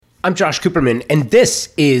I'm Josh Cooperman, and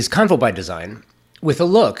this is Convo by Design with a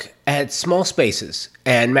look at small spaces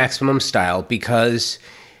and maximum style because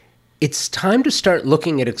it's time to start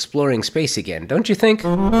looking at exploring space again, don't you think?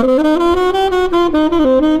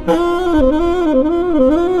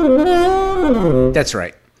 That's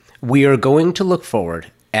right. We are going to look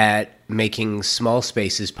forward at making small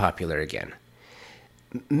spaces popular again.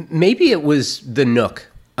 Maybe it was the nook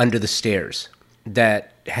under the stairs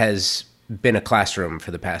that has been a classroom for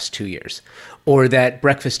the past 2 years, or that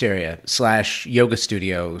breakfast area / yoga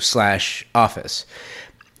studio / office.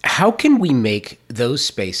 How can we make those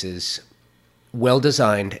spaces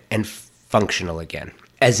well-designed and functional again,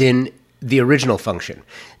 as in the original function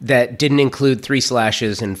that didn't include 3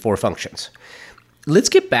 slashes and 4 functions? Let's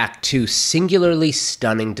get back to singularly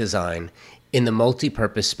stunning design in the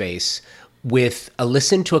multi-purpose space with a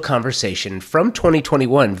listen to a conversation from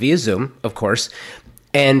 2021 via Zoom, of course,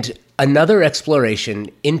 and another exploration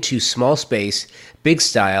into small space, big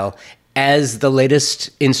style, as the latest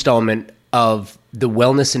installment of the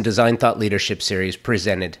Wellness and Design Thought Leadership Series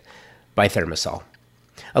presented by ThermaSol.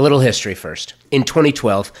 A little history first. In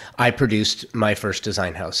 2012, I produced my first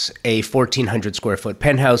design house, a 1,400 square foot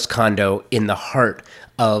penthouse condo in the heart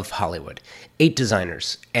of Hollywood. 8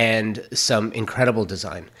 designers and some incredible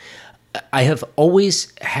design. I have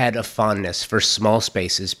always had a fondness for small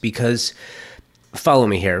spaces because, follow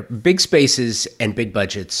me here, big spaces and big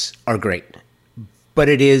budgets are great. But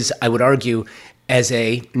it is, I would argue, as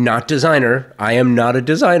a not designer, I am not a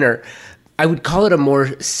designer, I would call it a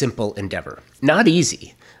more simple endeavor. Not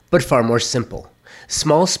easy, but far more simple.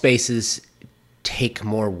 Small spaces take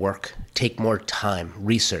more work, take more time,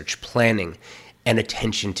 research, planning, and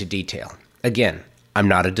attention to detail. Again, I'm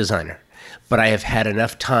not a designer, but I have had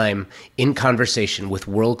enough time in conversation with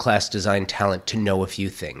world-class design talent to know a few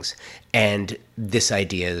things, and this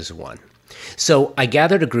idea is one. So I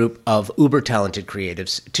gathered a group of uber-talented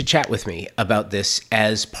creatives to chat with me about this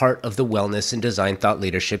as part of the Wellness and Design Thought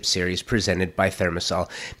Leadership Series presented by ThermaSol,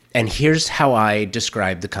 and here's how I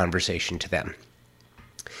described the conversation to them.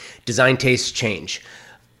 Design tastes change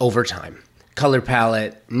over time. Color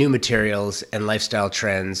palette, new materials, and lifestyle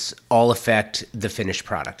trends all affect the finished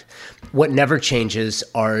product. What never changes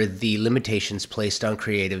are the limitations placed on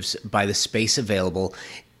creatives by the space available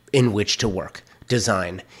in which to work,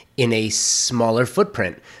 design, in a smaller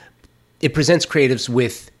footprint. It presents creatives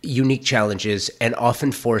with unique challenges and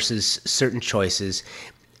often forces certain choices,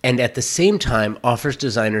 and at the same time offers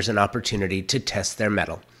designers an opportunity to test their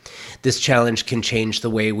mettle. This challenge can change the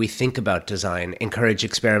way we think about design, encourage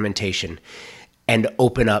experimentation, and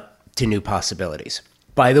open up to new possibilities.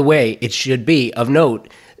 By the way, it should be of note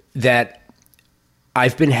that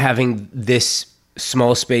I've been having this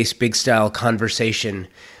small space, big style conversation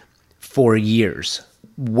for years,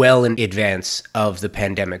 well in advance of the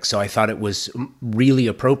pandemic. So I thought it was really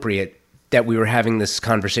appropriate that we were having this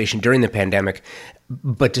conversation during the pandemic,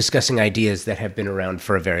 but discussing ideas that have been around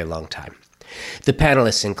for a very long time. The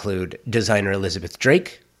panelists include designer Elizabeth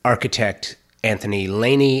Drake, architect Anthony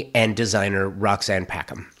Laney, and designer Roxanne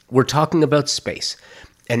Packham. We're talking about space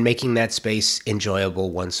and making that space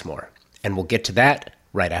enjoyable once more. And we'll get to that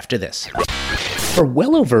right after this. For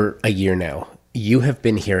well over a year now, you have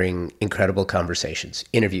been hearing incredible conversations,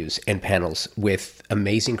 interviews, and panels with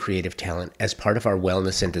amazing creative talent as part of our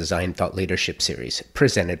Wellness and Design Thought Leadership Series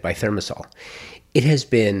presented by ThermaSol. It has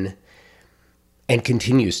been and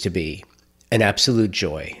continues to be an absolute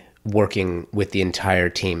joy working with the entire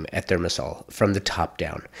team at ThermaSol from the top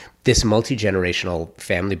down. This multi-generational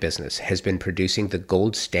family business has been producing the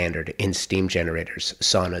gold standard in steam generators,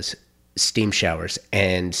 saunas, steam showers,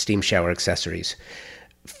 and steam shower accessories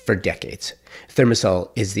for decades. ThermaSol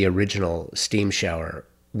is the original steam shower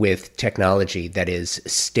with technology that is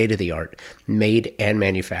state-of-the-art, made and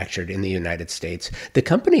manufactured in the United States. The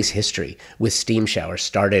company's history with steam showers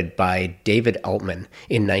started by David Altman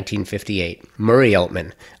in 1958. Murray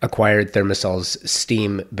Altman acquired ThermaSol's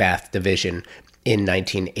steam bath division in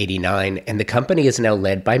 1989, and the company is now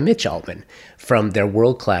led by Mitch Altman from their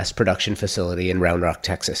world-class production facility in Round Rock,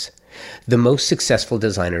 Texas. The most successful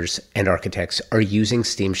designers and architects are using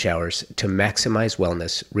steam showers to maximize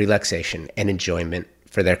wellness, relaxation, and enjoyment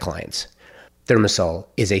for their clients. ThermaSol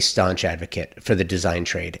is a staunch advocate for the design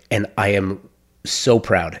trade, and I am so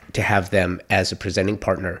proud to have them as a presenting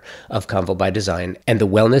partner of Convo by Design and the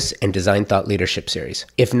Wellness and Design Thought Leadership Series.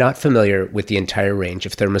 If not familiar with the entire range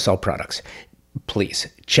of ThermaSol products, please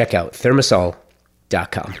check out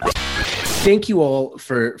thermasol.com. Thank you all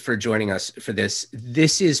for joining us for this.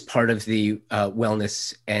 This is part of the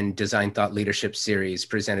Wellness and Design Thought Leadership Series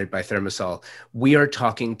presented by ThermaSol. We are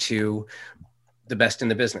talking to the best in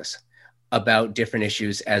the business. about different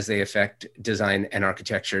issues as they affect design and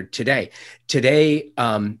architecture today.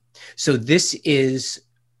 So this is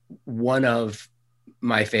one of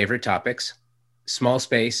my favorite topics: small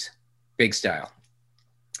space, big style.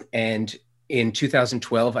 And in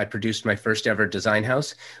 2012, I produced my first ever design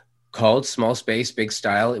house called Small Space, Big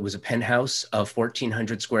Style. It was a penthouse of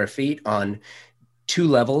 1,400 square feet on 2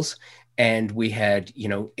 levels. And we had,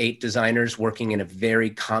 8 designers working in a very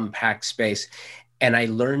compact space. And I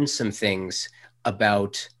learned some things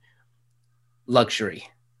about luxury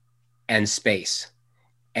and space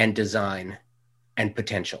and design and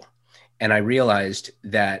potential. And I realized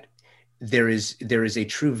that there is a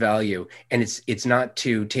true value, and it's not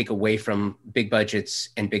to take away from big budgets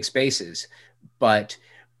and big spaces, but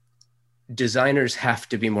designers have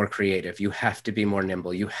to be more creative. You have to be more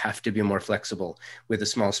nimble. You have to be more flexible with a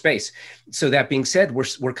small space. So that being said,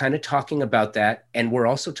 we're kind of talking about that, and we're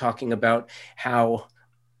also talking about how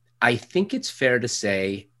I think it's fair to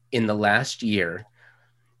say in the last year,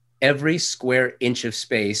 every square inch of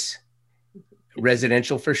space,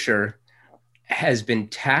 residential for sure, has been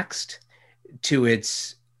taxed to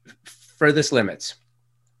its furthest limits.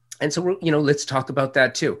 And so let's talk about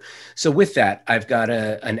that too. So with that, I've got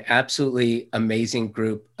an absolutely amazing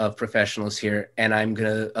group of professionals here, and I'm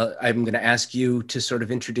gonna ask you to sort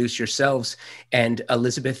of introduce yourselves. And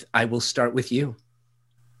Elizabeth, I will start with you.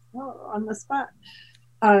 Oh, on the spot.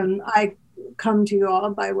 I come to you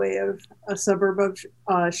all by way of a suburb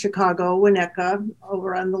of Chicago, Winnetka,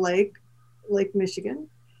 over on the Lake Michigan.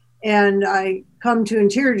 And I come to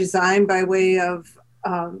interior design by way of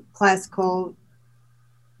classical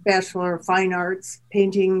Bachelor of Fine Arts,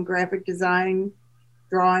 painting, graphic design,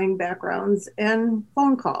 drawing backgrounds, and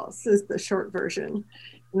phone calls is the short version.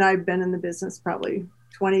 And I've been in the business probably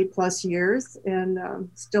 20 plus years and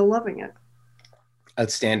still loving it.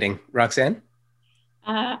 Outstanding. Roxanne?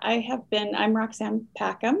 I'm Roxanne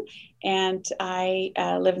Packham, and I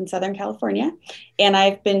live in Southern California. And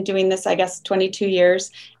I've been doing this, I guess, 22 years.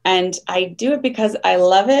 And I do it because I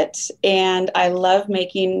love it. And I love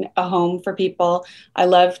making a home for people. I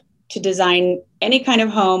love to design any kind of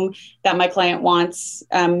home that my client wants,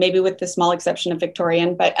 maybe with the small exception of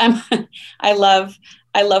Victorian. But I love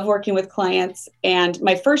working with clients. And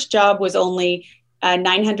my first job was only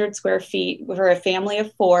 900 square feet for a family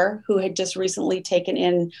of 4 who had just recently taken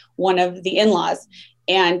in one of the in-laws.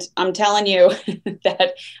 And I'm telling you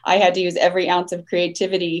that I had to use every ounce of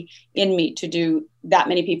creativity in me to do that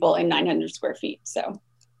many people in 900 square feet. So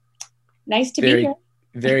nice to be here.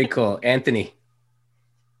 Very cool. Anthony.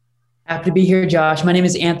 Happy to be here, Josh. My name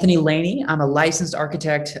is Anthony Laney. I'm a licensed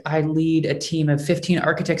architect. I lead a team of 15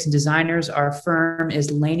 architects and designers. Our firm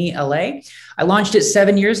is Laney LA. I launched it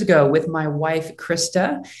 7 years ago with my wife,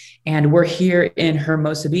 Krista, and we're here in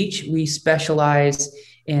Hermosa Beach. We specialize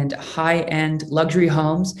in high-end luxury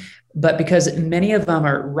homes, but because many of them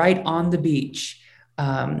are right on the beach,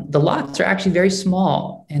 the lots are actually very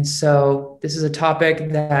small. And so this is a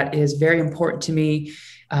topic that is very important to me.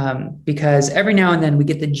 Because every now and then we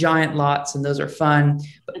get the giant lots and those are fun,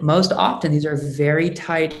 but most often these are very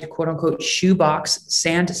tight, quote unquote, shoebox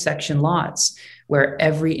sand section lots where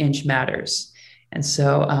every inch matters. And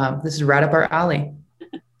so this is right up our alley.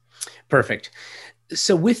 Perfect.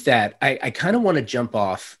 So with that, I kind of want to jump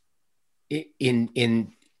off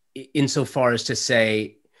insofar as to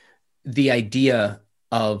say the idea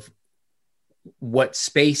of what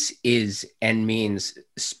space is and means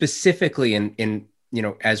specifically in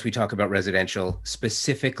as we talk about residential,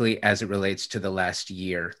 specifically as it relates to the last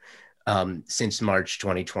year, since March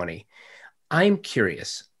 2020. I'm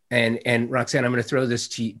curious, and Roxanne, I'm going to throw this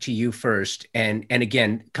to you first. And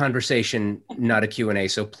again, conversation, not a Q&A.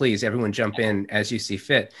 So please, everyone jump in as you see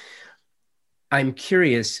fit. I'm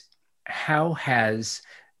curious, how has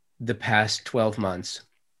the past 12 months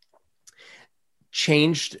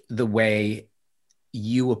changed the way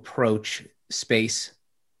you approach space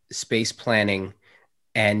planning,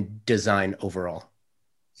 and design overall?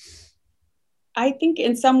 I think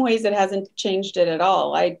in some ways it hasn't changed it at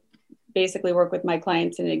all. I basically work with my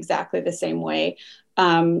clients in exactly the same way.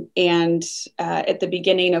 And at the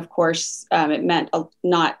beginning, of course, it meant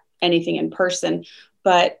not anything in person,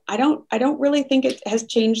 but I don't really think it has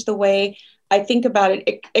changed the way I think about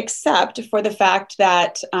it, except for the fact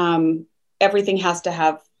that everything has to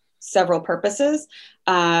have several purposes.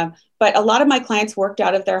 But a lot of my clients worked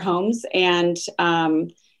out of their homes and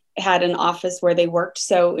had an office where they worked.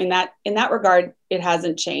 So in that regard, it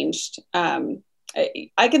hasn't changed. I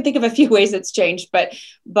can think of a few ways it's changed, but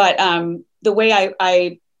the way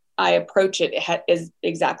I approach it is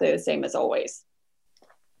exactly the same as always.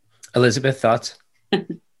 Elizabeth, thoughts?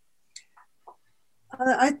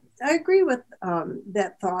 I agree with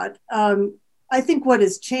that thought. I think what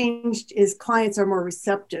has changed is clients are more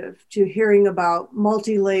receptive to hearing about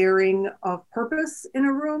multi-layering of purpose in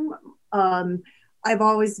a room. I've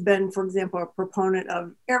always been, for example, a proponent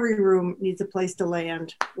of every room needs a place to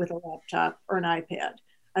land with a laptop or an iPad.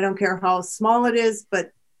 I don't care how small it is,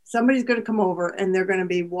 but somebody's going to come over and they're going to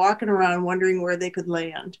be walking around wondering where they could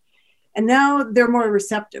land. And now they're more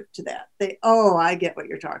receptive to that. Oh, I get what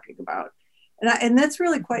you're talking about. And that's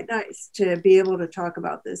really quite nice to be able to talk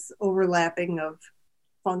about this overlapping of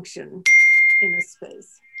function in a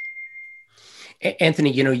space.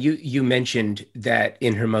 Anthony, you mentioned that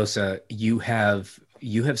in Hermosa you have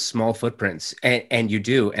small footprints, and you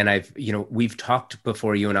do. And we've talked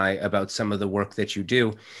before, you and I, about some of the work that you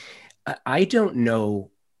do. I don't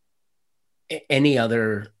know any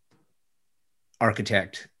other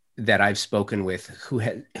architect that I've spoken with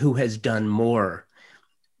who has done more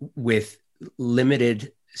with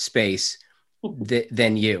limited space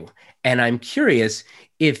than you. And I'm curious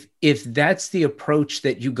if that's the approach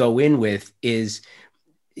that you go in with. Is,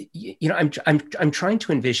 I'm trying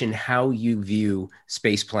to envision how you view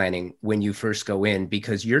space planning when you first go in,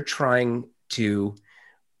 because you're trying to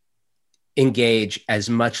engage as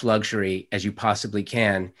much luxury as you possibly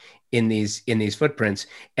can in these footprints.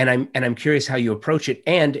 And I'm curious how you approach it.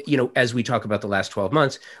 And, as we talk about the last 12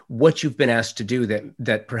 months, what you've been asked to do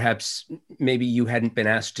that perhaps maybe you hadn't been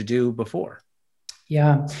asked to do before.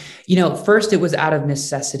 Yeah. First it was out of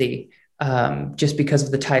necessity, just because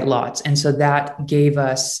of the tight lots. And so that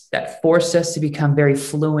forced us to become very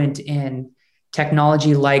fluent in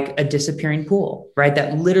technology, like a disappearing pool, right?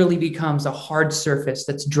 That literally becomes a hard surface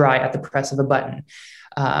that's dry at the press of a button.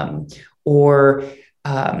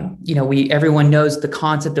 Everyone knows the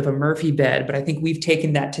concept of a Murphy bed, but I think we've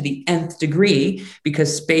taken that to the nth degree,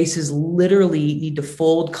 because spaces literally need to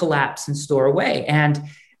fold, collapse, and store away. And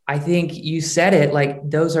I think you said it, like,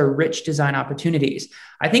 those are rich design opportunities.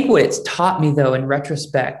 I think what it's taught me, though, in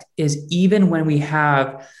retrospect, is even when we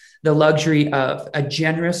have the luxury of a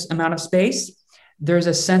generous amount of space, there's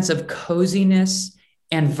a sense of coziness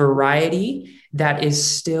and variety that is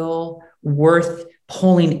still worth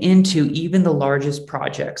pulling into even the largest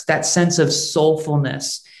projects. That sense of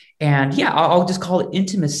soulfulness, and I'll just call it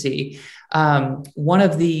intimacy. One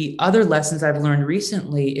of the other lessons I've learned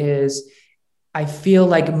recently is I feel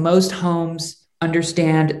like most homes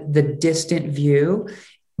understand the distant view,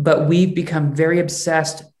 but we've become very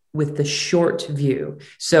obsessed with the short view.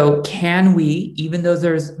 So can we, even though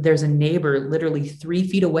there's a neighbor literally 3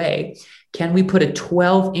 feet away, can we put a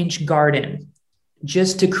 12-inch garden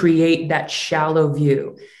just to create that shallow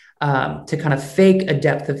view, to kind of fake a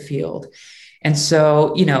depth of field? And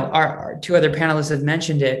so, our two other panelists have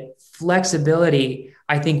mentioned it. Flexibility,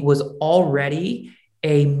 I think, was already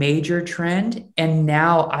a major trend. And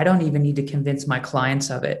now I don't even need to convince my clients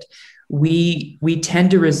of it. We tend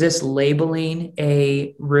to resist labeling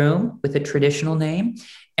a room with a traditional name,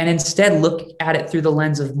 and instead look at it through the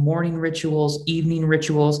lens of morning rituals, evening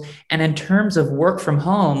rituals. And in terms of work from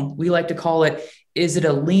home, we like to call it, is it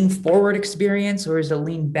a lean forward experience or is it a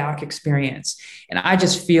lean back experience? And I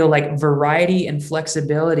just feel like variety and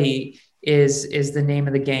flexibility is the name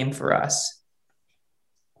of the game for us.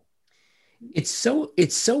 It's so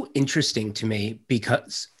interesting to me,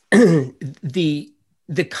 because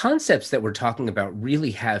the concepts that we're talking about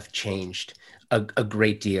really have changed a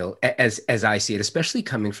great deal, as I see it, especially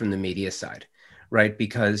coming from the media side, right?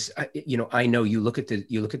 Because I know you look at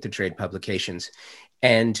the trade publications,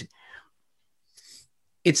 and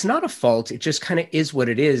it's not a fault. It just kind of is what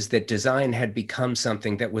it is, that design had become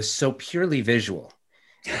something that was so purely visual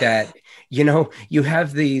that, you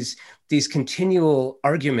have these continual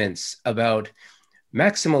arguments about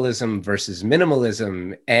maximalism versus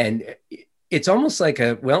minimalism. And it's almost like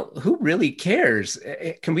who really cares?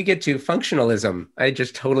 Can we get to functionalism? I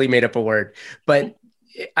just totally made up a word. But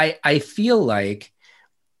I feel like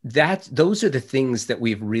those are the things that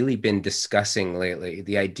we've really been discussing lately.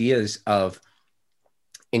 The ideas of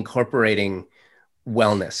incorporating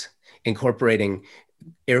wellness, incorporating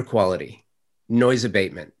air quality, noise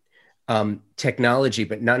abatement, technology,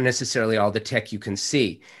 but not necessarily all the tech you can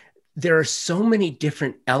see. There are so many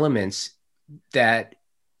different elements that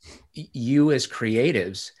you as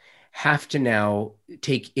creatives have to now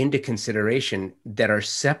take into consideration that are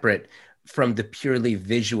separate from the purely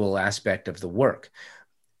visual aspect of the work.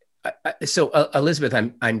 So Elizabeth,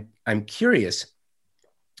 I'm curious,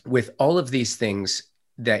 with all of these things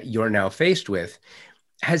that you're now faced with,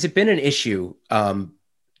 has it been an issue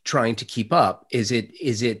trying to keep up?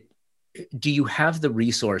 Do you have the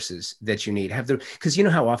resources that you need? Because you know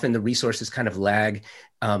how often the resources kind of lag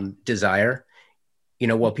desire.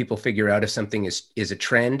 while people figure out if something is a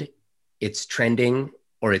trend, it's trending,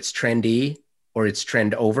 or it's trendy, or it's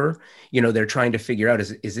trend over, they're trying to figure out,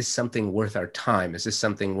 is this something worth our time? Is this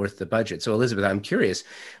something worth the budget? So Elizabeth, I'm curious,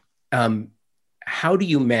 how do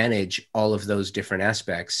you manage all of those different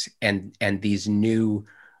aspects and these new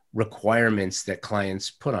requirements that clients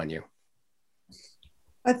put on you?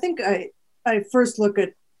 I think I first look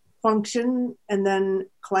at function and then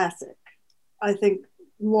classic. I think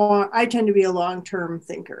I tend to be a long-term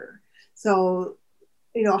thinker. So,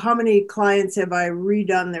 how many clients have I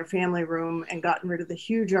redone their family room and gotten rid of the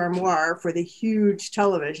huge armoire for the huge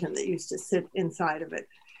television that used to sit inside of it?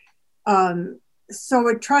 So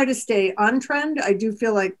I try to stay on trend. I do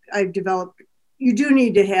feel like I've developed, you do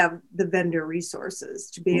need to have the vendor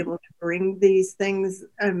resources to be able to bring these things.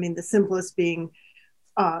 I mean, the simplest being,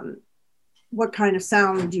 what kind of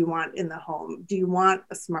sound do you want in the home? Do you want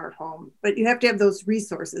a smart home? But you have to have those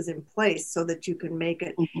resources in place so that you can make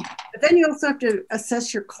it. But then you also have to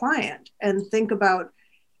assess your client and think about,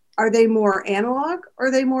 are they more analog or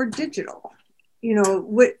are they more digital?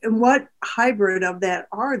 What hybrid of that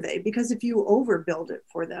are they? Because if you overbuild it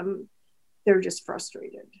for them, they're just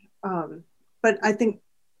frustrated. But I think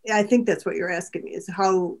that's what you're asking me, is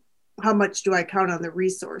how much do I count on the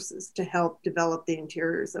resources to help develop the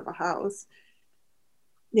interiors of a house?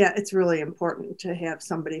 Yeah, it's really important to have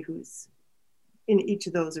somebody who's in each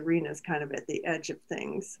of those arenas, kind of at the edge of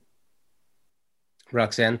things.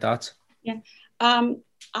 Roxanne, thoughts? Yeah.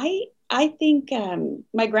 I think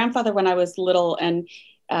my grandfather, when I was little, and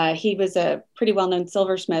he was a pretty well-known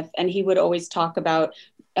silversmith, and he would always talk about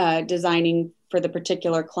designing for the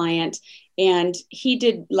particular client. And he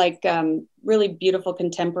did really beautiful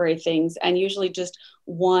contemporary things, and usually just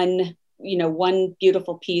one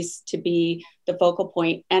beautiful piece to be the focal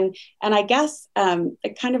point. And I guess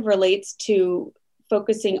it kind of relates to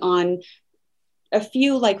focusing on a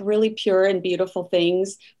few really pure and beautiful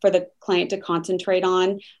things for the client to concentrate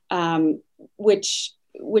on, which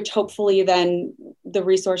hopefully then the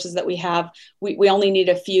resources that we have, we only need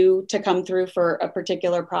a few to come through for a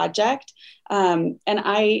particular project. And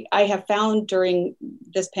I have found during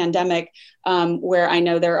this pandemic, where I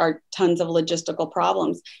know there are tons of logistical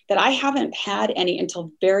problems, that I haven't had any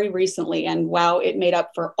until very recently. And wow, it made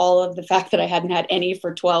up for all of the fact that I hadn't had any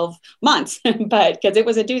for 12 months, but because it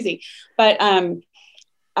was a doozy. But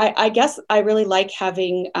I guess I really like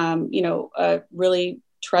having, a really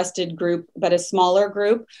trusted group, but a smaller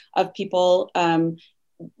group of people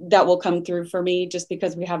that will come through for me, just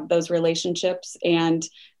because we have those relationships, and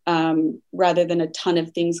rather than a ton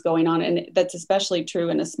of things going on. And that's especially true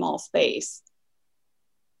in a small space.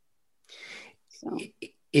 So.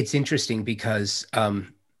 It's interesting because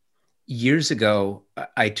years ago,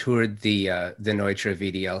 I toured the Neutra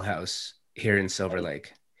VDL house here in Silver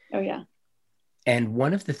Lake. Oh, yeah. And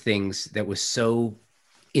one of the things that was so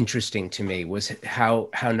interesting to me was how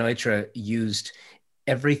Neutra used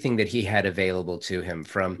everything that he had available to him,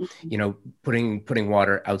 from putting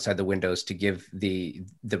water outside the windows to give the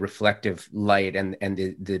reflective light and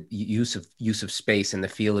the use of space and the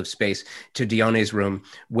feel of space, to Dione's room,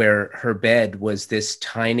 where her bed was this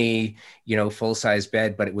tiny full-size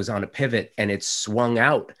bed, but it was on a pivot and it swung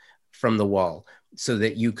out from the wall so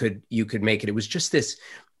that you could make it. It was just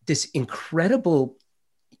this incredible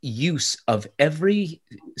use of every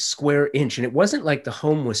square inch. And it wasn't like the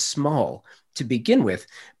home was small to begin with,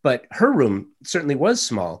 but her room certainly was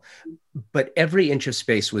small, but every inch of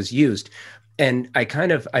space was used. And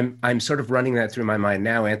I'm sort of running that through my mind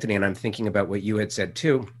now, Anthony, and I'm thinking about what you had said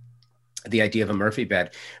too, the idea of a Murphy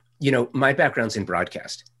bed. My background's in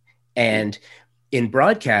broadcast, and in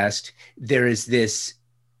broadcast, there is this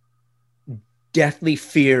deathly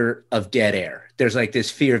fear of dead air. There's this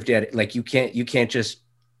fear of dead, you can't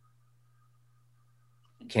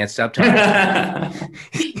stop talking.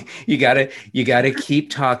 you gotta keep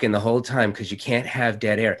talking the whole time, because you can't have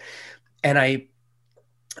dead air. And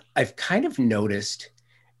I've kind of noticed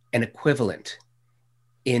an equivalent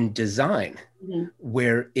in design,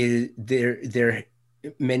 where there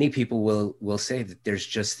many people will say that there's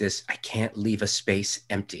just this, I can't leave a space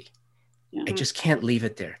empty. Yeah. I just can't leave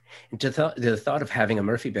it there. And the thought of having a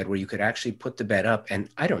Murphy bed where you could actually put the bed up and,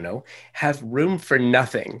 I don't know, have room for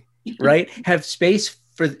nothing, right? Have space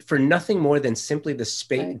for nothing more than simply the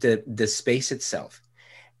space, the space itself.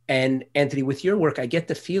 And Anthony, with your work, I get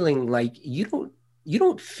the feeling like you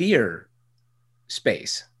don't fear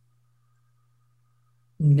space.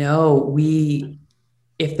 No,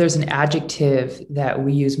 if there's an adjective that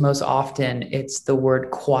we use most often, it's the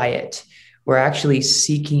word quiet. We're actually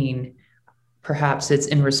seeking, perhaps it's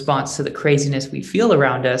in response to the craziness we feel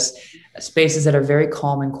around us, spaces that are very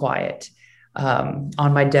calm and quiet. On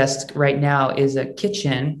my desk right now is a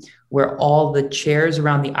kitchen where all the chairs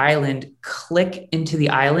around the island click into the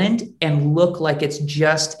island and look like it's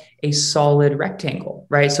just a solid rectangle,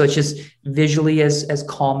 right? So it's just visually as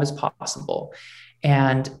calm as possible.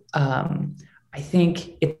 And I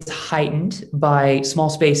think it's heightened by small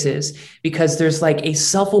spaces because there's like a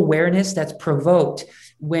self-awareness that's provoked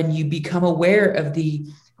when you become aware of the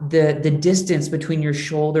distance between your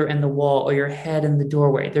shoulder and the wall or your head and the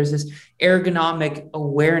doorway. There's this ergonomic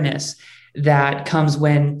awareness that comes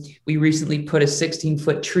when we recently put a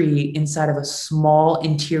 16-foot tree inside of a small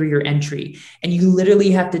interior entry. And you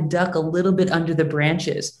literally have to duck a little bit under the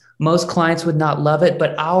branches. Most clients would not love it,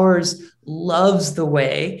 but ours loves the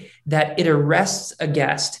way that it arrests a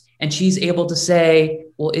guest. And she's able to say,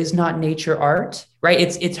 well, is not nature art, right?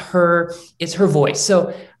 It's her voice.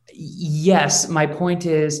 So yes, my point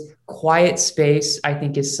is quiet space, I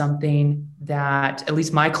think, is something that at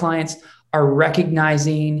least my clients are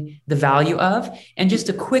recognizing the value of. And just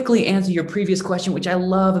to quickly answer your previous question, which I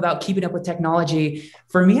love about keeping up with technology,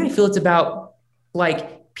 for me, I feel it's about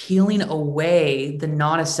like peeling away the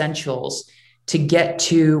non-essentials to get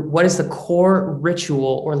to what is the core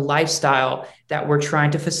ritual or lifestyle that we're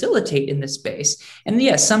trying to facilitate in this space. And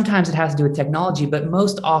yes, sometimes it has to do with technology, but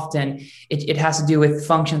most often it has to do with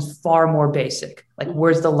functions far more basic. Like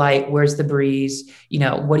where's the light? Where's the breeze? You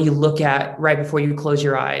know, what do you look at right before you close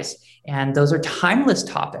your eyes? And those are timeless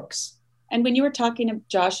topics. And when you were talking,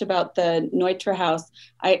 Josh, about the Neutra House,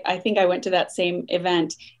 I think I went to that same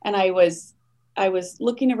event, and I was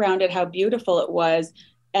looking around at how beautiful it was.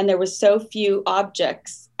 And there was so few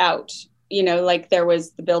objects out, you know, like there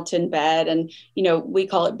was the built-in bed and, you know, we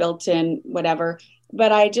call it built-in whatever.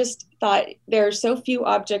 But I just thought there are so few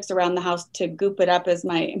objects around the house to goop it up, as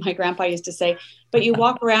my grandpa used to say. But you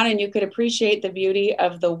walk around and you could appreciate the beauty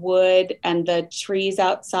of the wood and the trees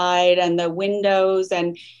outside and the windows,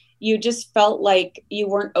 and you just felt like you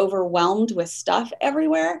weren't overwhelmed with stuff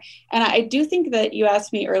everywhere. And I do think that you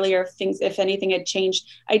asked me earlier if anything had changed.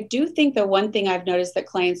 I do think the one thing I've noticed that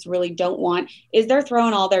clients really don't want is they're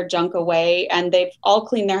throwing all their junk away, and they've all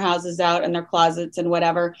cleaned their houses out and their closets and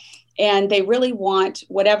whatever. And they really want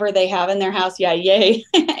whatever they have in their house. Yeah, yay,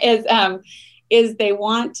 is they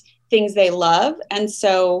want things they love. And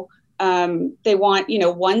so they want, you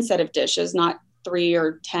know, one set of dishes, not 3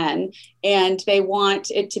 or 10, and they want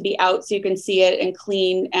it to be out so you can see it and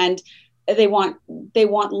clean, and they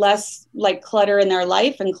want less like clutter in their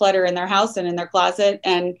life and clutter in their house and in their closet.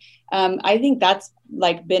 And I think that's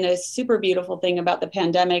like been a super beautiful thing about the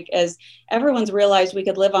pandemic, is everyone's realized we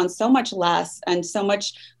could live on so much less, and so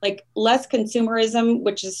much like less consumerism,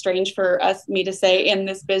 which is strange for me to say in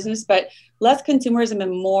this business, but less consumerism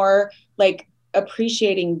and more like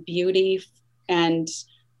appreciating beauty and,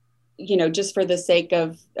 you know, just for the sake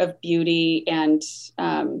of beauty and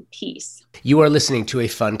peace. You are listening to a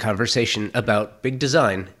fun conversation about big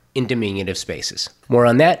design in diminutive spaces. More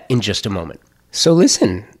on that in just a moment. So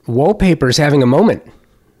listen, Wallpaper's having a moment,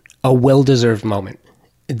 a well-deserved moment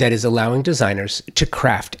that is allowing designers to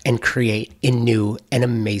craft and create in new and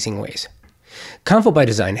amazing ways. Convo by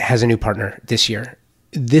Design has a new partner this year.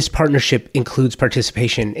 This partnership includes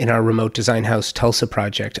participation in our remote design house Tulsa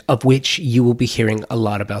project, of which you will be hearing a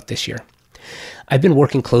lot about this year. I've been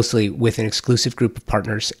working closely with an exclusive group of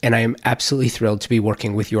partners, and I am absolutely thrilled to be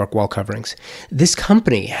working with York Wall Coverings. This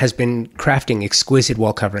company has been crafting exquisite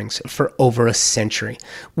wall coverings for over a century,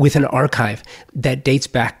 with an archive that dates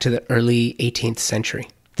back to the early 18th century.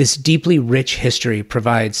 This deeply rich history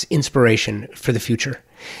provides inspiration for the future.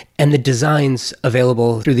 And the designs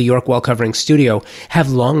available through the York Wall Covering Studio have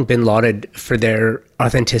long been lauded for their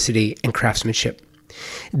authenticity and craftsmanship.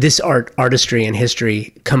 This artistry, and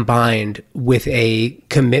history combined with a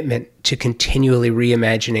commitment to continually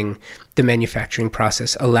reimagining the manufacturing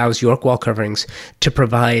process allows York Wall Coverings to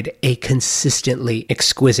provide a consistently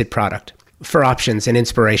exquisite product. For options and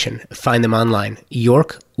inspiration, find them online,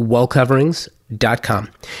 yorkwallcoverings.com.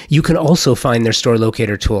 You can also find their store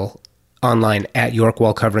locator tool online at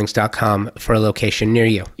yorkwallcoverings.com for a location near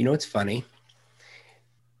you. You know what's funny?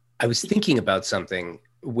 I was thinking about something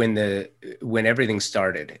when everything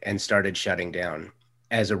started shutting down.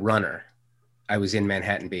 As a runner, I was in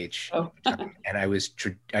Manhattan Beach, and I was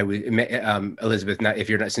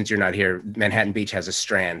Elizabeth. Since you're not here, Manhattan Beach has a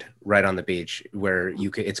strand right on the beach where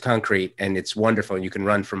it's concrete and it's wonderful, and you can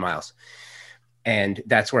run for miles. And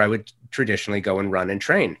that's where I would traditionally go and run and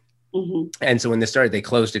train. Mm-hmm. And so when this started, they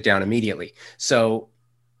closed it down immediately. So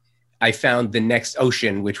I found the next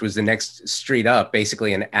Ocean, which was the next street up,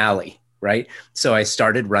 basically an alley, right? So I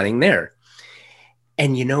started running there.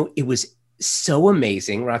 And, you know, it was so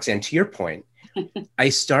amazing, Roxanne, to your point, I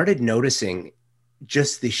started noticing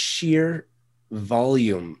just the sheer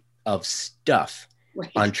volume of stuff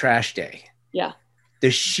on trash day. Yeah.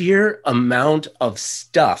 The sheer amount of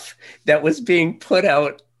stuff that was being put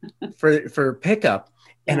out for pickup.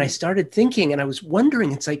 Yeah. And I started thinking, and I was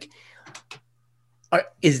wondering, it's like, are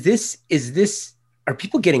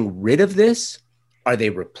people getting rid of this? Are they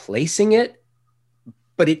replacing it?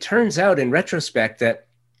 But it turns out in retrospect that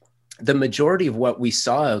the majority of what we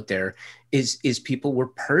saw out there is people were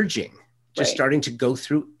purging, just starting to go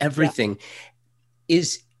through everything. Yeah.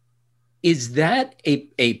 Is that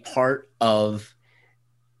a part of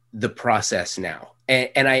the process now?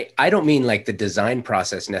 And I don't mean like the design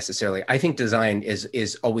process necessarily. I think design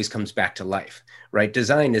is always comes back to life, right?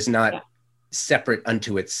 Design is not separate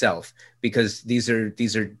unto itself, because these are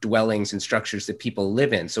dwellings and structures that people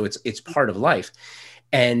live in. So it's part of life.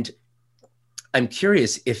 And I'm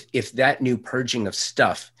curious if that new purging of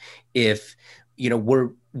stuff, if, you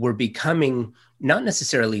know, we're becoming not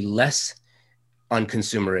necessarily less on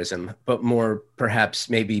consumerism, but more, perhaps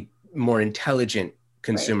maybe more intelligent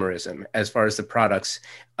consumerism as far as the products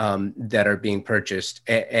that are being purchased.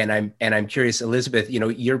 And I'm curious, Elizabeth, you know,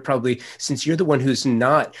 you're probably, since you're the one who's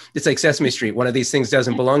not, it's like Sesame Street, one of these things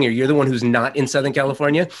doesn't belong here. You're the one who's not in Southern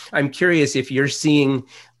California. I'm curious if you're seeing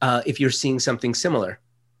something similar.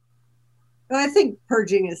 Well, I think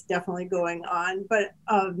purging is definitely going on, but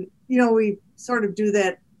you know, we sort of do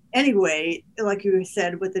that anyway, like you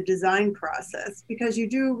said, with the design process, because you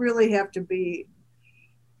do really have to be.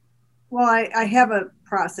 Well, I have a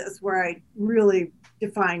process where I really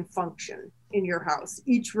define function in your house.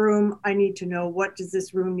 Each room, I need to know, what does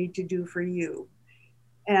this room need to do for you?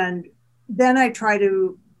 And then I try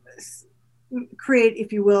to create,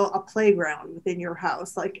 if you will, a playground within your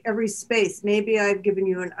house. Like every space, maybe I've given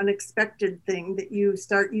you an unexpected thing that you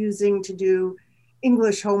start using to do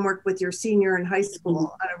English homework with your senior in high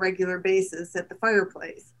school on a regular basis at the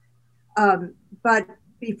fireplace. But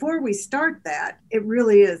before we start that, it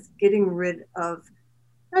really is getting rid of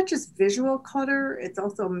not just visual clutter, it's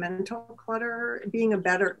also mental clutter, being a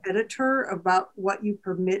better editor about what you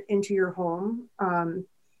permit into your home.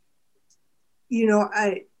 You know,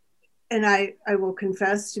 I will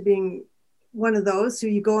confess to being one of those who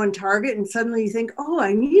you go in Target and suddenly you think, oh,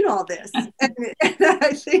 I need all this. and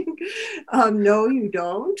I think, no, you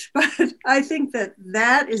don't. But I think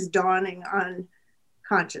that is dawning on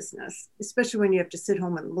consciousness, especially when you have to sit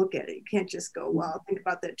home and look at it. You can't just go, well, I'll think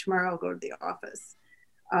about that tomorrow, I'll go to the office.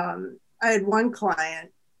 I had one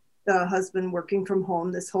client, the husband working from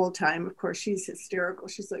home this whole time. Of course, she's hysterical.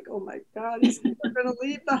 She's like, oh my God, he's never going to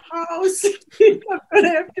leave the house. He's not going to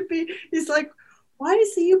have to be. He's like, why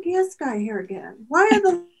is the UPS guy here again? Why are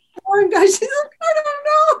the foreign guys? She's like, I don't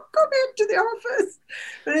know. Go back to the office.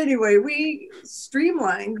 But anyway, we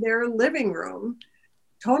streamlined their living room,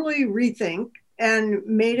 totally rethink, and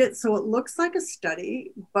made it so it looks like a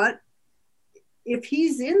study. But if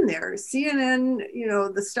he's in there, CNN, you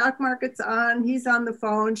know, the stock market's on, he's on the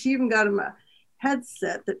phone. She even got him a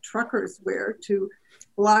headset that truckers wear to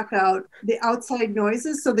block out the outside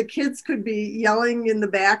noises so the kids could be yelling in the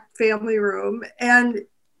back family room. And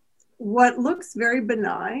what looks very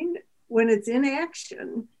benign when it's in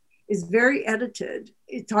action is very edited.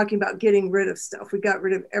 It's talking about getting rid of stuff. We got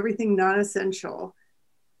rid of everything non-essential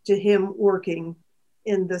to him working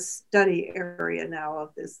in the study area now of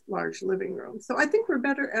this large living room. So I think we're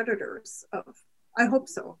better editors I hope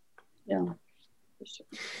so. Yeah. For sure.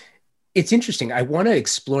 It's interesting. I want to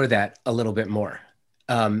explore that a little bit more,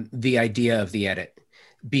 the idea of the edit,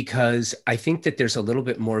 because I think that there's a little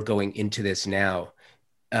bit more going into this now,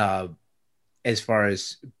 as far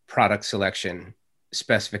as product selection,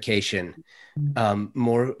 specification,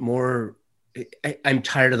 more I'm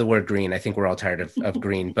tired of the word green. I think we're all tired of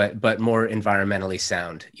green, but more environmentally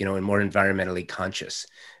sound, you know, and more environmentally conscious,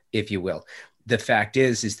 if you will. The fact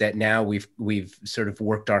is that now we've sort of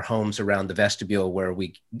worked our homes around the vestibule where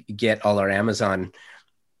we get all our Amazon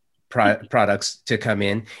products to come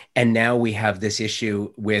in, and now we have this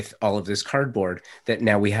issue with all of this cardboard that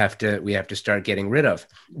now we have to start getting rid of.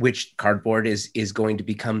 Which cardboard is going to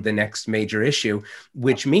become the next major issue,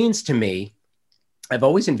 which means to me, I've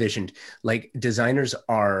always envisioned like designers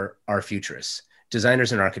are futurists,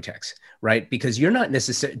 designers and architects, right? Because you're not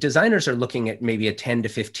necessarily, designers are looking at maybe a 10 to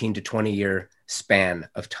 15 to 20 year span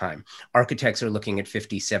of time. Architects are looking at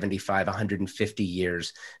 50, 75, 150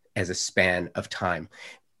 years as a span of time.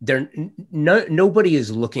 Nobody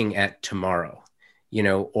is looking at tomorrow, you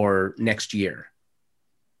know, or next year.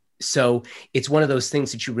 So it's one of those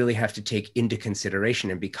things that you really have to take into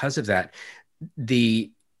consideration. And because of that,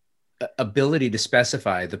 ability to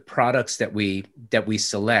specify the products that we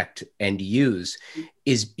select and use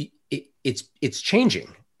is it's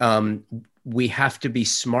changing. We have to be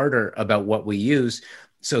smarter about what we use,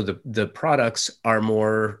 so the products are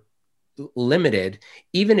more limited,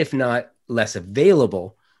 even if not less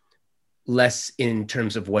available, less in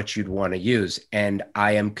terms of what you'd want to use. And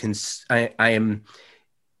I am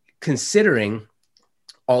considering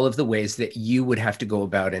all of the ways that you would have to go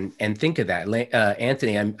about and think of that.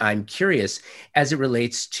 Anthony, I'm curious, as it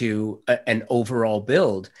relates to an overall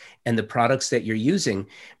build and the products that you're using,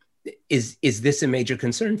 is this a major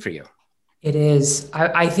concern for you? It is.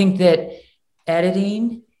 I think that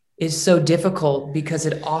editing is so difficult because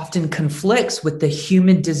it often conflicts with the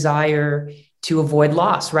human desire to avoid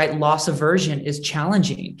loss, right? Loss aversion is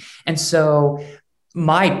challenging. And so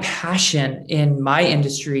my passion in my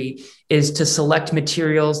industry is to select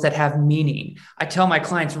materials that have meaning. I tell my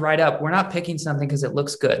clients right up, we're not picking something because it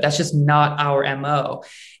looks good. That's just not our MO.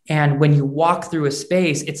 And when you walk through a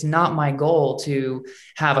space, it's not my goal to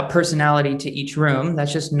have a personality to each room.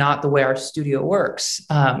 That's just not the way our studio works.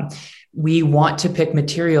 We want to pick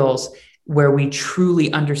materials where we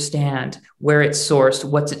truly understand where it's sourced,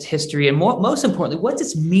 what's its history, and most importantly, what's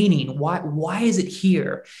its meaning? Why is it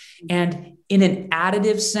here? And in an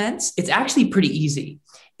additive sense, it's actually pretty easy.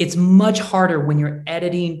 It's much harder when you're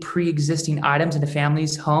editing pre-existing items in a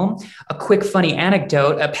family's home. A quick funny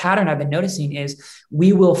anecdote, a pattern I've been noticing is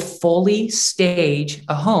we will fully stage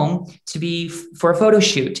a home to be for a photo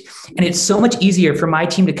shoot. And it's so much easier for my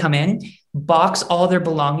team to come in, box all their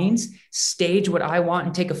belongings, stage what I want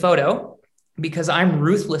and take a photo, because I'm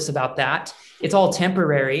ruthless about that. It's all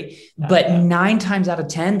temporary. But 9 times out of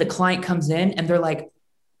 10, the client comes in and they're like,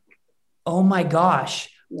 oh my gosh,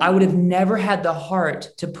 I would have never had the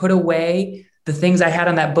heart to put away the things I had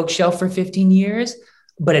on that bookshelf for 15 years,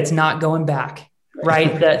 but it's not going back,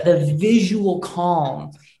 right? The visual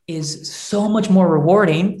calm is so much more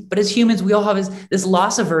rewarding. But as humans, we all have this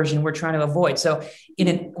loss aversion we're trying to avoid. So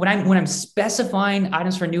when I'm specifying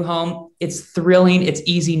items for a new home, it's thrilling, it's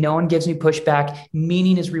easy, no one gives me pushback,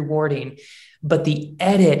 meaning is rewarding, but the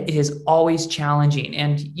edit is always challenging.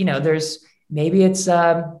 And there's maybe it's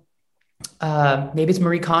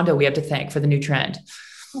Marie Kondo we have to thank for the new trend.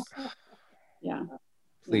 Yeah.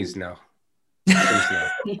 Please no.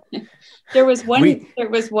 There was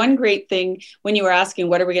one great thing when you were asking,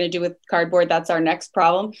 what are we going to do with cardboard? That's our next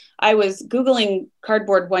problem. I was Googling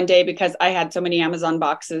cardboard one day because I had so many Amazon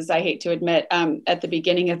boxes, I hate to admit, at the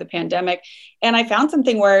beginning of the pandemic. And I found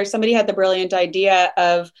something where somebody had the brilliant idea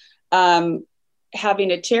of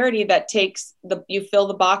having a charity that you fill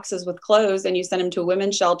the boxes with clothes and you send them to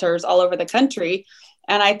women's shelters all over the country.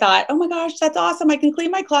 And I thought, oh my gosh, that's awesome. I can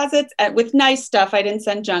clean my closets with nice stuff. I didn't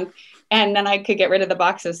send junk. And then I could get rid of the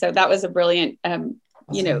boxes. So that was a brilliant,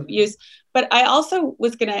 use. But I also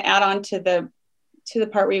was going to add on to the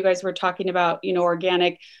part where you guys were talking about,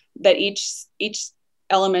 organic, that each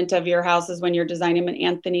element of your houses, when you're designing them, and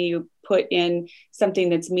Anthony, you put in something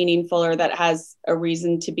that's meaningful or that has a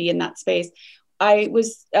reason to be in that space. I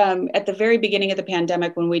was at the very beginning of the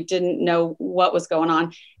pandemic, when we didn't know what was going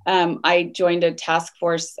on, I joined a task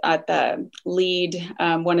force at the LEED,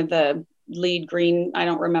 one of the LEED Green, I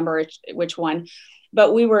don't remember which one,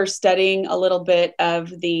 but we were studying a little bit of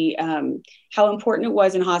the how important it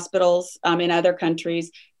was in hospitals in other countries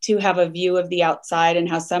to have a view of the outside, and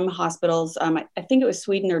how some hospitals, I think it was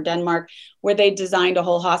Sweden or Denmark, where they designed a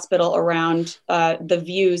whole hospital around the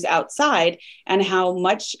views outside, and how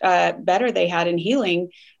much better they had in healing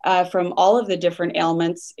from all of the different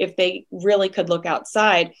ailments if they really could look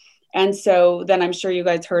outside. And so then I'm sure you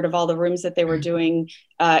guys heard of all the rooms that they were doing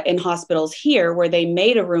in hospitals here, where they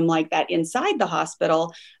made a room like that inside the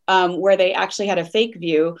hospital, where they actually had a fake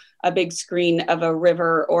view, a big screen of a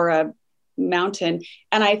river or a mountain.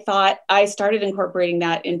 And I started incorporating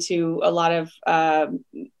that into a lot of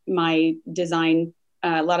my design,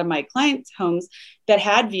 a lot of my clients' homes that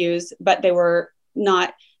had views, but they were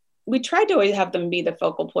not. We tried to always have them be the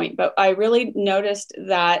focal point, but I really noticed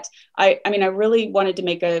that I really wanted to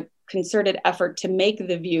make a concerted effort to make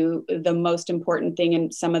the view the most important thing in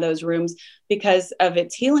some of those rooms because of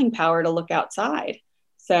its healing power to look outside.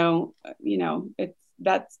 So,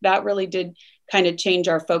 that really did kind of change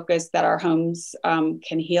our focus, that our homes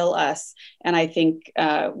can heal us. And I think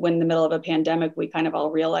when in the middle of a pandemic, we kind of all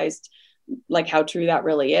realized like how true that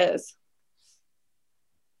really is.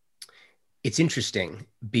 It's interesting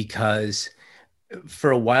because for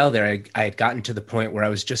a while there, I had gotten to the point where I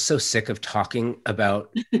was just so sick of talking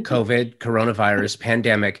about COVID, coronavirus,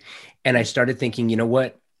 pandemic. And I started thinking, you know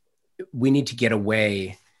what, we need to get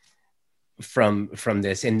away from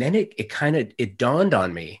this. And then it dawned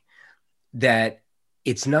on me that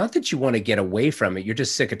it's not that you want to get away from it. You're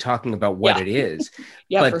just sick of talking about what it is,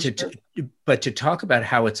 yeah, but to talk about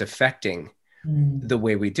how it's affecting the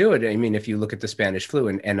way we do it. I mean, if you look at the Spanish flu,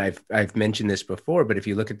 and I've mentioned this before, but if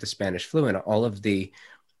you look at the Spanish flu and all of the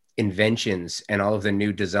inventions and all of the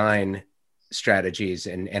new design strategies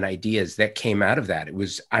and ideas that came out of that, it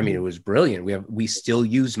was brilliant. We still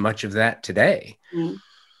use much of that today.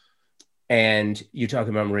 And you talk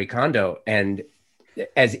about Marie Kondo, and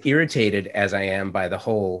as irritated as I am by the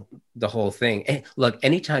whole thing, look,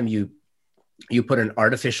 anytime you put an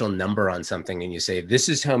artificial number on something and you say, this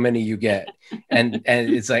is how many you get. And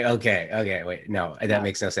it's like, okay, wait, no, that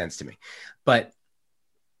makes no sense to me. But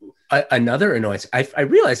another annoyance, I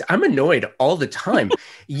realize I'm annoyed all the time.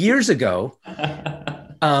 Years ago,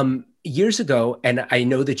 and I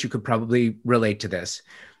know that you could probably relate to this,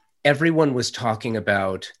 everyone was talking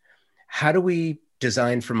about, how do we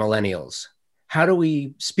design for millennials? How do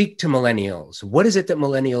we speak to millennials? What is it that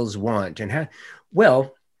millennials want? And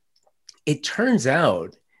it turns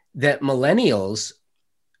out that millennials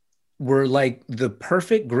were like the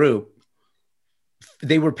perfect group.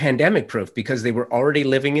 They were pandemic proof because they were already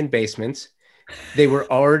living in basements. They were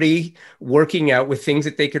already working out with things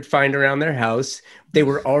that they could find around their house. They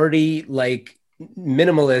were already like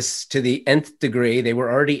minimalists to the nth degree. They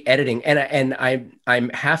were already editing. And I'm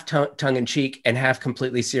half tongue in cheek and half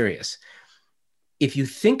completely serious. If you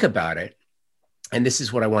think about it, and this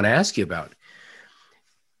is what I want to ask you about,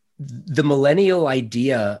 the millennial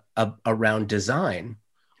idea around design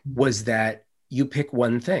was that you pick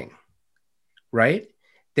one thing, right?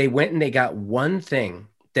 They went and they got one thing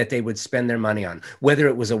that they would spend their money on, whether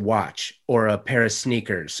it was a watch or a pair of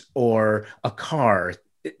sneakers or a car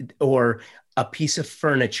or a piece of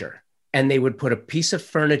furniture. And they would put a piece of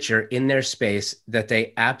furniture in their space that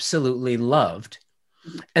they absolutely loved.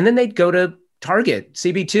 And then they'd go to Target,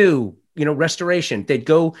 CB2, restoration. They'd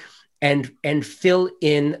go and fill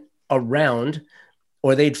in around,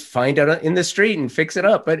 or they'd find out in the street and fix it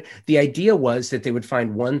up. But the idea was that they would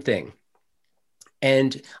find one thing.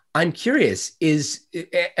 And I'm curious, and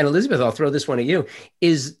Elizabeth, I'll throw this one at you,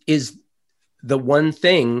 is the one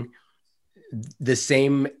thing the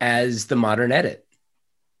same as the modern edit?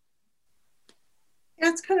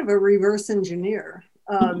 That's kind of a reverse engineer.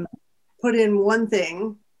 Put in one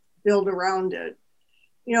thing, build around it.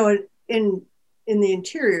 In the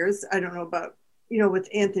interiors, I don't know about, with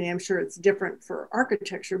Anthony, I'm sure it's different for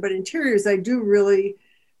architecture, but interiors, I do really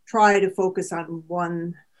try to focus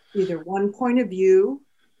on either one point of view.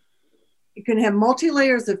 You can have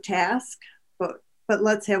multi-layers of task, but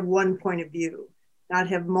let's have one point of view, not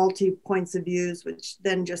have multi points of views, which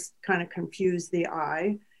then just kind of confuse the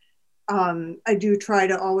eye. I do try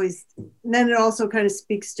to always, and then it also kind of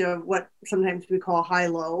speaks to what sometimes we call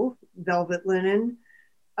high-low, velvet linen.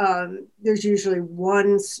 There's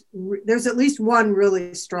at least one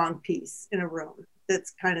really strong piece in a room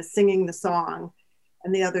that's kind of singing the song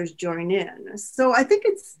and the others join in. So I think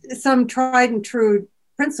it's some tried and true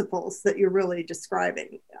principles that you're really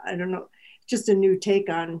describing. I don't know, just a new take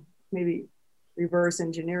on maybe reverse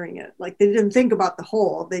engineering it. Like they didn't think about the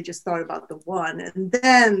whole, they just thought about the one, and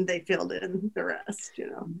then they filled in the rest,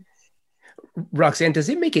 Roxanne, does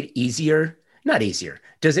it make it easier? Not easier.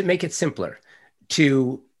 Does it make it simpler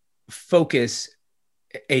to focus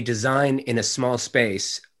a design in a small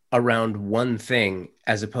space around one thing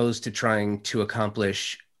as opposed to trying to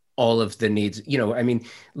accomplish all of the needs?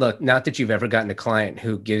 Look, not that you've ever gotten a client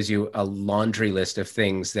who gives you a laundry list of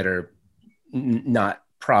things that are not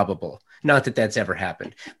probable. Not that that's ever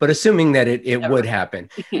happened, but assuming that it would happen,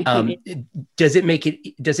 does it make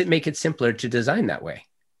it simpler to design that way?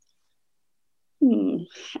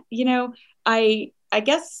 I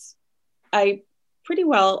guess I pretty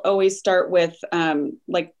well always start with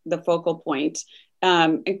like the focal point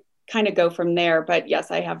and kind of go from there. But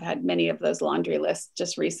yes, I have had many of those laundry lists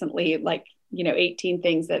just recently, like 18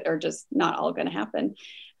 things that are just not all going to happen.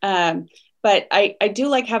 But I do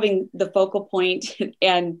like having the focal point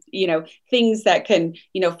and, things that can,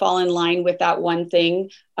 fall in line with that one thing.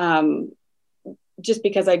 Just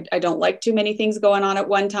because I don't like too many things going on at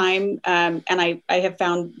one time. And I have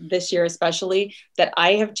found this year, especially, that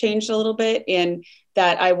I have changed a little bit in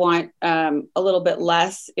that I want a little bit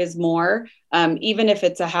less is more, even if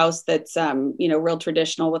it's a house that's, real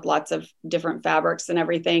traditional with lots of different fabrics and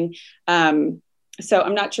everything. So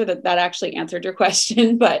I'm not sure that actually answered your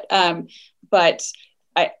question, but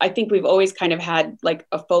I think we've always kind of had like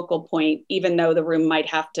a focal point, even though the room might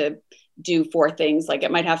have to do 4 things. Like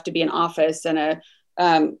it might have to be an office and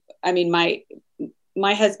my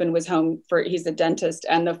husband was home he's a dentist,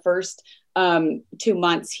 and the first 2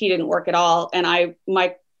 months he didn't work at all. And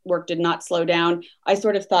my work did not slow down. I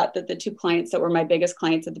sort of thought that the two clients that were my biggest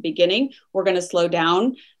clients at the beginning were going to slow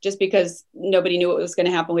down just because nobody knew what was going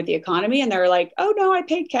to happen with the economy. And they were like, oh no, I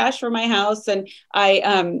paid cash for my house. And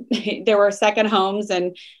there were second homes,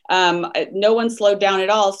 and no one slowed down at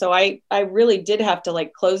all. So I really did have to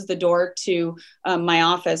like close the door to my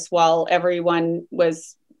office while everyone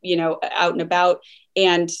was, out and about.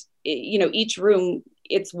 And, each room,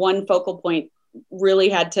 it's one focal point, really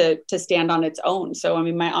had to stand on its own. So, I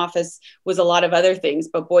mean, my office was a lot of other things,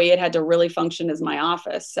 but boy, it had to really function as my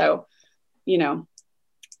office. So,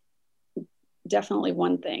 definitely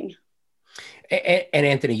one thing. And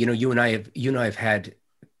Anthony, you and I have had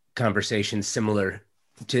conversations similar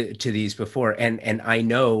to these before. And I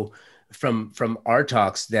know from our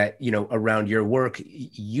talks that, around your work,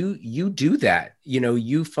 you do that,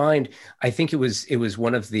 you find, I think it was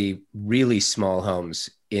one of the really small homes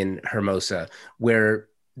in Hermosa where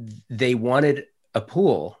they wanted a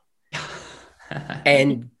pool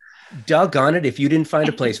and doggone it if you didn't find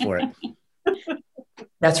a place for it.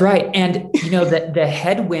 That's right. And the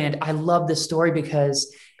headwind, I love this story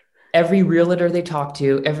because every realtor they talked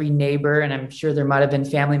to, every neighbor, and I'm sure there might've been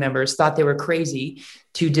family members, thought they were crazy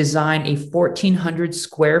to design a 1,400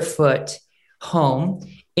 square foot home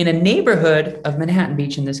in a neighborhood of Manhattan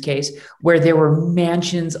Beach, in this case, where there were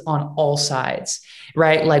mansions on all sides,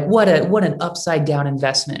 right? Like what an upside down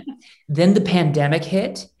investment. Then the pandemic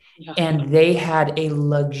hit, and they had a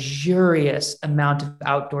luxurious amount of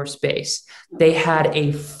outdoor space. They had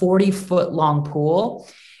a 40-foot long pool.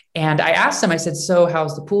 And I asked them, I said, so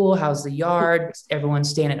how's the pool? How's the yard? Everyone's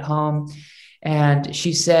staying at home. And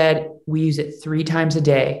she said, we use it 3 times a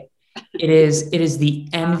day. It is the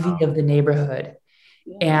envy of the neighborhood.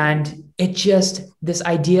 And this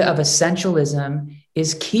idea of essentialism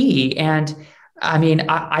is key. And I mean,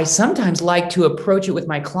 I sometimes like to approach it with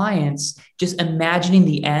my clients, just imagining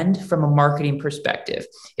the end from a marketing perspective.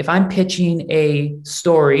 If I'm pitching a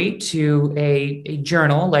story to a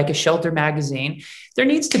journal, like a shelter magazine, there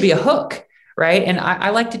needs to be a hook, right? And I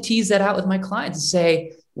like to tease that out with my clients and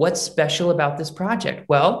say, what's special about this project?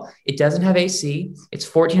 Well, it doesn't have AC,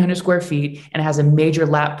 it's 1,400 square feet, and it has a major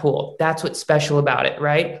lap pool. That's what's special about it,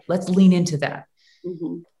 right? Let's lean into that.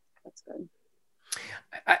 Mm-hmm. That's good.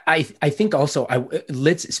 I think also,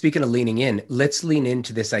 speaking of leaning in, let's lean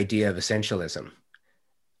into this idea of essentialism,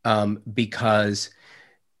 because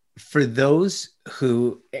for those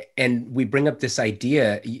who, and we bring up this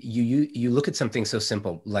idea, you look at something so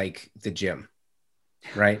simple like the gym,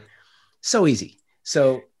 right? So easy.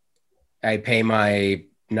 So I pay my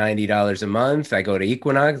 $90 a month. I go to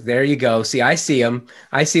Equinox. There you go. See, I see them.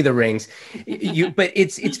 I see the rings. But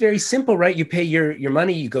it's very simple, right? You pay your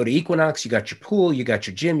money. You go to Equinox. You got your pool. You got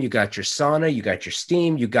your gym. You got your sauna. You got your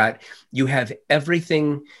steam. You have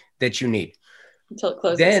everything that you need. Until it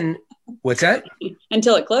closes. Then what's that?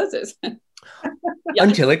 Until it closes.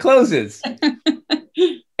 Until it closes.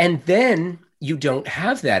 And then you don't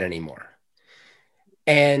have that anymore.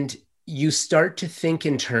 And you start to think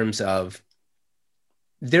in terms of,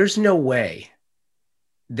 there's no way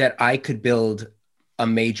that I could build a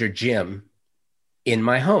major gym in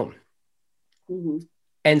my home. Mm-hmm.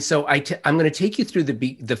 And so I'm going to take you through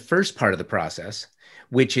the first part of the process,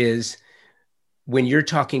 which is when you're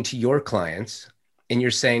talking to your clients and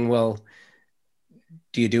you're saying, well,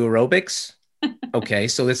 do you do aerobics? Okay,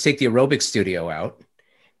 so let's take the aerobics studio out.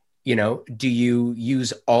 Do you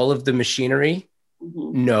use all of the machinery?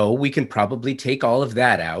 Mm-hmm. No, we can probably take all of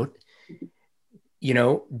that out.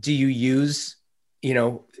 Do you use,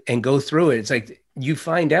 and go through it? It's like, you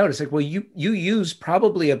find out, it's like, well, you use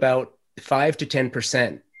probably about 5 to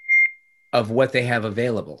 10% of what they have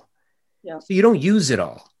available. Yeah. So you don't use it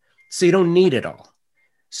all. So you don't need it all.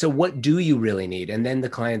 So what do you really need? And then the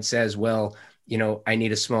client says, well, I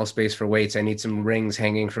need a small space for weights. I need some rings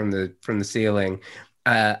hanging from the ceiling.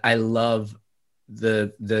 I love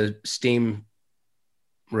the steam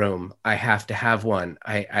room. I have to have one.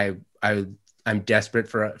 I'm desperate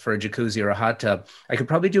for a jacuzzi or a hot tub. I could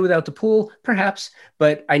probably do without the pool, perhaps,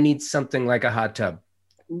 but I need something like a hot tub.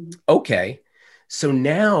 Mm-hmm. Okay. So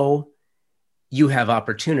now you have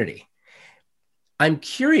opportunity. I'm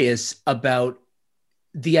curious about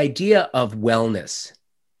the idea of wellness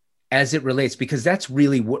as it relates, because that's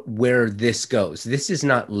really where this goes. This is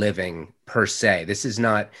not living per se. This is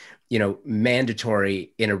not,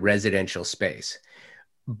 mandatory in a residential space,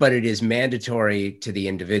 but it is mandatory to the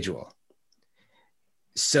individual.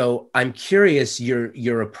 So I'm curious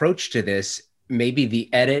your approach to this, maybe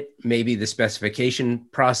the edit, maybe the specification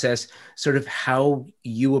process, sort of how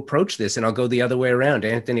you approach this. And I'll go the other way around.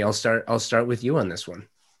 Anthony, I'll start with you on this one.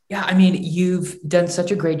 Yeah, I mean, you've done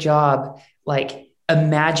such a great job, like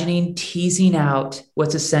imagining teasing out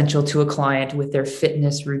what's essential to a client with their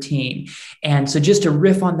fitness routine. And so just to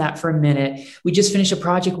riff on that for a minute, we just finished a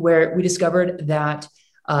project where we discovered that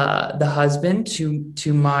the husband,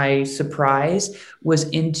 to my surprise, was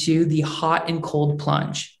into the hot and cold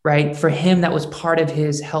plunge, right? For him, that was part of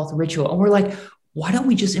his health ritual. And we're like, why don't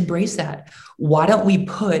we just embrace that? Why don't we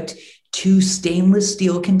put 2 stainless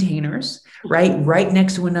steel containers right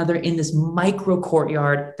next to another in this micro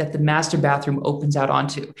courtyard that the master bathroom opens out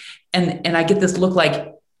onto? And I get this look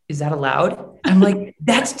like, is that allowed? And I'm like,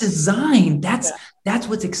 that's design. That's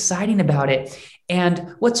what's exciting about it.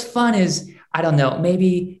 And what's fun is, I don't know,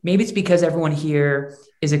 maybe it's because everyone here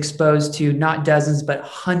is exposed to not dozens, but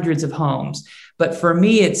hundreds of homes. But for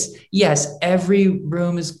me, it's, yes, every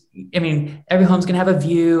home's going to have a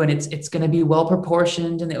view, and it's going to be well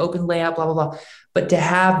proportioned and the open layout, blah, blah, blah. But to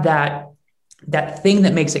have that thing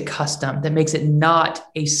that makes it custom, that makes it not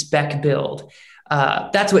a spec build,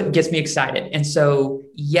 that's what gets me excited. And so,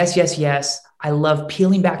 yes, I love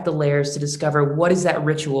peeling back the layers to discover what is that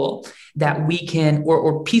ritual that we can,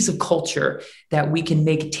 or piece of culture that we can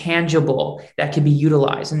make tangible, that can be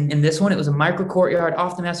utilized. And in this one, it was a micro courtyard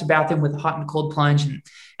off the master bathroom with hot and cold plunge.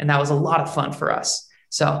 And that was a lot of fun for us.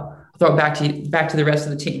 So I'll throw it back to the rest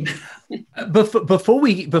of the team. Before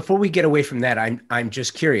we get away from that, I'm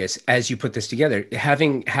just curious, as you put this together,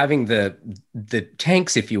 having the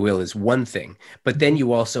tanks, if you will, is one thing, but then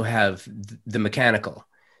you also have the mechanical.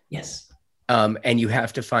 Yes. And you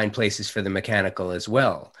have to find places for the mechanical as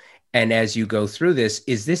well. And as you go through this,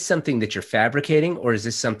 is this something that you're fabricating, or is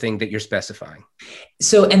this something that you're specifying?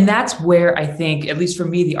 So, and that's where I think, at least for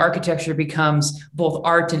me, the architecture becomes both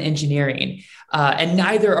art and engineering, and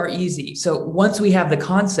neither are easy. So once we have the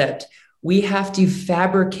concept, we have to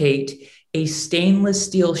fabricate a stainless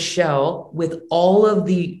steel shell with all of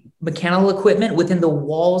the mechanical equipment within the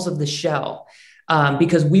walls of the shell.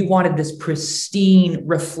 Because we wanted this pristine,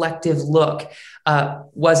 reflective look.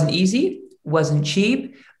 Wasn't easy, wasn't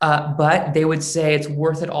cheap, but they would say it's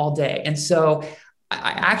worth it all day. And so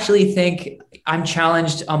I actually think I'm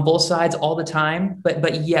challenged on both sides all the time.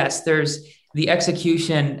 But yes, there's the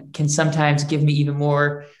execution can sometimes give me even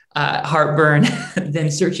more heartburn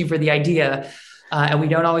than searching for the idea. And we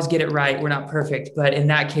don't always get it right. We're not perfect. But in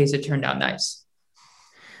that case, it turned out nice.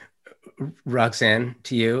 Roxanne,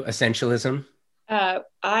 to you, essentialism?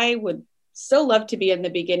 I would so love to be in the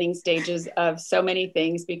beginning stages of so many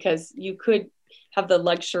things, because you could have the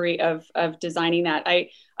luxury of designing that.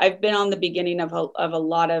 I've been on the beginning of a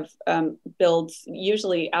lot of builds,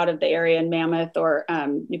 usually out of the area in Mammoth or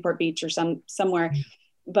Newport Beach or somewhere.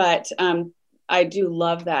 But I do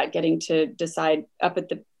love that, getting to decide up at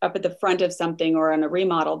the front of something or on a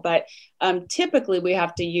remodel. But typically we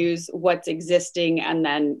have to use what's existing and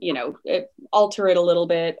then, alter it a little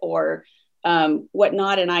bit or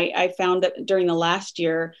whatnot. And I found that during the last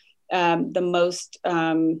year, the most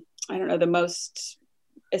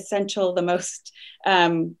essential, the most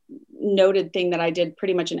noted thing that I did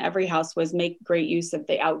pretty much in every house was make great use of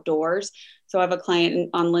the outdoors. So I have a client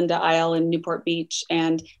on Linda Isle in Newport Beach,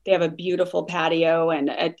 and they have a beautiful patio and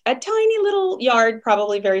a tiny little yard,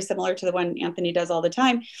 probably very similar to the one Anthony does all the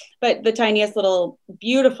time, but the tiniest little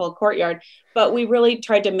beautiful courtyard. But we really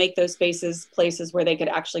tried to make those spaces places where they could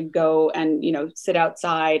actually go and, sit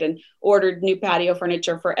outside, and ordered new patio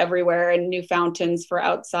furniture for everywhere and new fountains for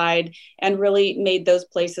outside, and really made those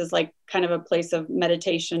places like kind of a place of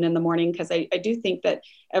meditation in the morning. Because I do think that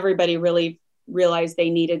everybody really realized they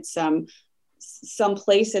needed some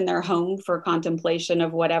place in their home for contemplation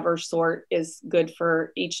of whatever sort is good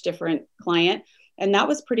for each different client. And that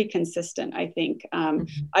was pretty consistent, I think.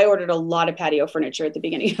 I ordered a lot of patio furniture at the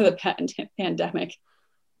beginning of the pandemic.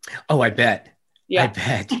 Oh, I bet. Yeah. I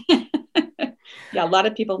bet. Yeah, a lot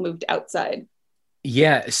of people moved outside.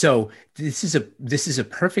 Yeah. So this is a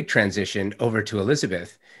perfect transition over to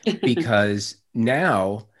Elizabeth, because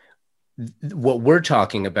now what we're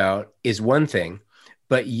talking about is one thing,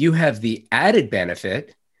 but you have the added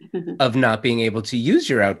benefit of not being able to use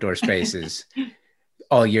your outdoor spaces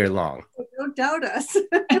all year long. Don't doubt us.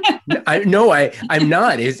 I'm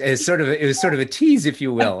not. It was sort of a tease, if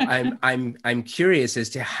you will. I'm curious as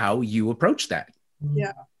to how you approach that.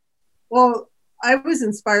 Yeah. Well, I was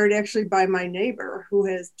inspired actually by my neighbor who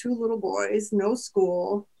has 2 little boys, no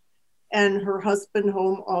school, and her husband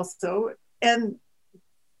home also. And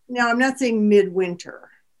now I'm not saying midwinter,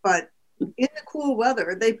 but in the cool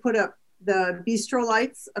weather, they put up the bistro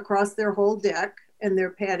lights across their whole deck and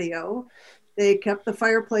their patio. They kept the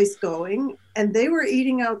fireplace going, and they were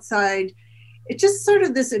eating outside. It just sort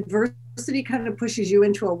of, this adversity kind of pushes you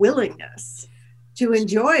into a willingness to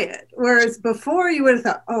enjoy it. Whereas before you would have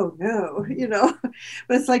thought, oh no,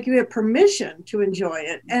 but it's like you have permission to enjoy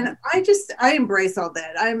it. And I embrace all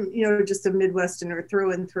that. I'm, just a Midwesterner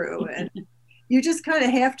through and through. And you just kind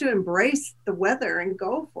of have to embrace the weather and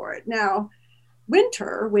go for it. Now,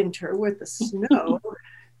 winter with the snow.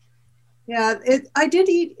 Yeah, I did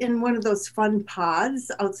eat in one of those fun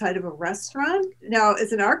pods outside of a restaurant. Now,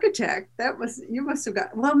 as an architect, you must have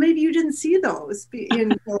got, well, maybe you didn't see those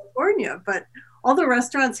in California, but all the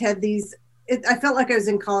restaurants had these, I felt like I was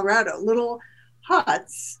in Colorado, little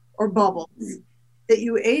huts or bubbles that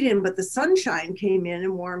you ate in, but the sunshine came in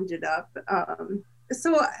and warmed it up.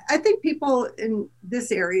 So I think people in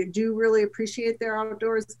this area do really appreciate their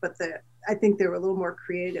outdoors, but I think they were a little more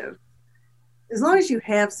creative. As long as you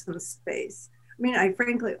have some space. I mean, I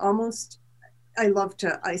love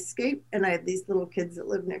to ice skate, and I have these little kids that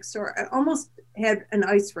live next door. I almost had an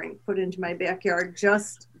ice rink put into my backyard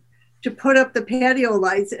just to put up the patio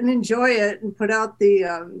lights and enjoy it and put out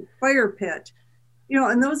the fire pit,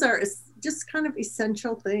 and those are just kind of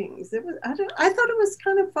essential things. I thought it was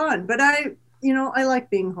kind of fun, but I like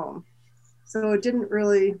being home. So it didn't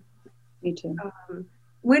really. Me too.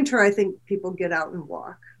 Winter, I think people get out and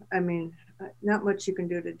walk. I mean, not much you can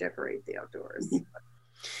do to decorate the outdoors.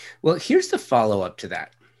 Well, here's the follow-up to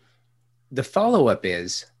that. The follow-up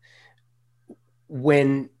is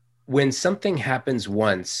when something happens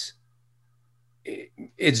once,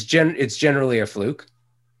 it's generally a fluke,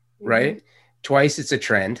 right? Mm-hmm. Twice it's a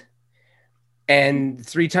trend. And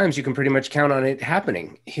 3 times you can pretty much count on it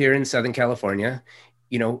happening. Here in Southern California,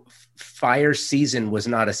 fire season was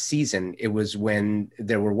not a season. It was when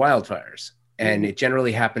there were wildfires. And it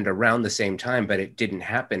generally happened around the same time, but it didn't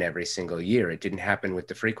happen every single year. It didn't happen with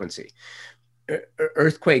the frequency.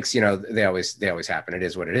 Earthquakes, they always happen. It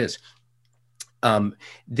is what it is.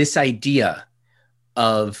 This idea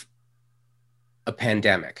of a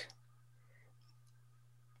pandemic,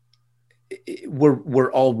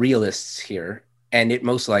 we're all realists here, and it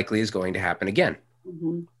most likely is going to happen again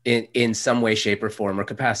in some way, shape, or form or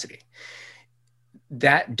capacity.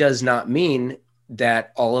 That does not mean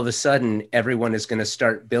that all of a sudden everyone is going to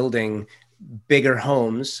start building bigger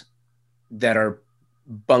homes that are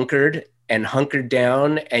bunkered and hunkered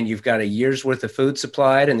down, and you've got a year's worth of food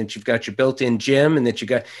supplied, and that you've got your built-in gym, and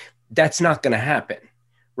that's not going to happen,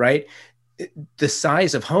 right? The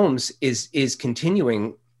size of homes is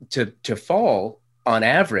continuing to fall on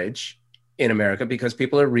average in America because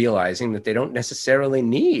people are realizing that they don't necessarily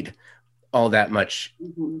need all that much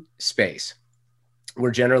space.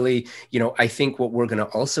 We're generally, I think what we're going to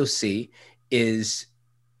also see is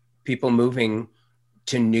people moving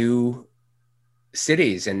to new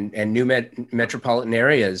cities and new metropolitan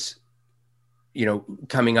areas,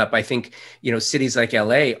 coming up. I think, cities like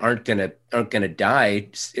LA aren't going to die.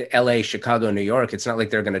 LA, Chicago, New York, it's not like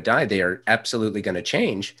they're going to die. They are absolutely going to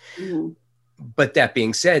change. Mm-hmm. But that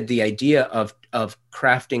being said, the idea of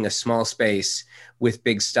crafting a small space with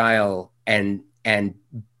big style and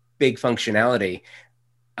big functionality,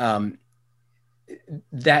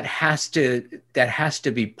 that has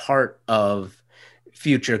to be part of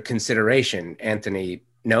future consideration. Anthony,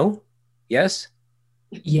 no? Yes?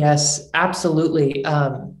 Yes, absolutely.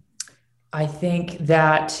 I think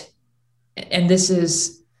that, and this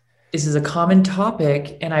is a common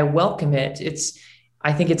topic, and I welcome it.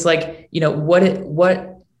 I think it's like, what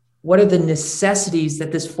are the necessities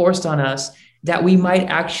that this forced on us that we might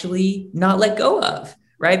actually not let go of?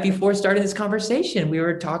 Right before starting this conversation, we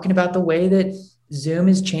were talking about the way that Zoom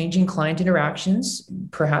is changing client interactions,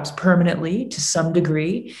 perhaps permanently to some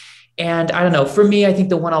degree. And I don't know, for me, I think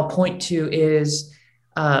the one I'll point to is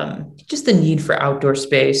just the need for outdoor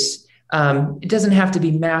space. It doesn't have to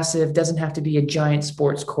be massive, doesn't have to be a giant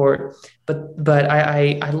sports court, but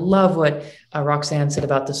I love what Roxanne said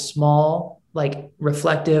about the small, like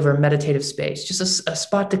reflective or meditative space, just a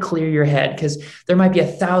spot to clear your head, because there might be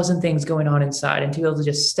 1,000 things going on inside, and to be able to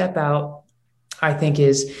just step out, I think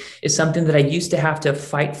is something that I used to have to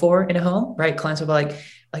fight for in a home, right? Clients would be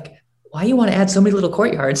like, why you want to add so many little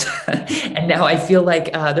courtyards? And now I feel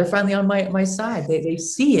like they're finally on my side. They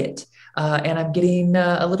see it. And I'm getting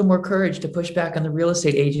a little more courage to push back on the real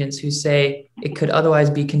estate agents who say it could otherwise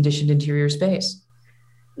be conditioned interior space.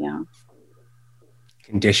 Yeah.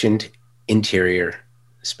 Conditioned interior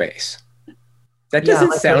space. That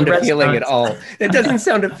doesn't sound appealing at all. That doesn't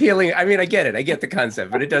sound appealing. I mean, I get it. I get the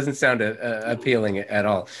concept, but it doesn't sound appealing at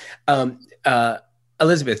all.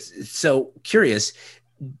 Elizabeth, so curious,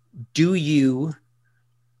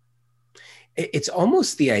 it's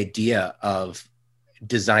almost the idea of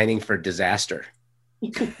designing for disaster,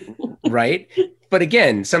 right? but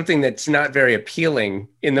again, something that's not very appealing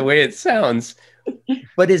in the way it sounds.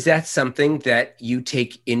 But is that something that you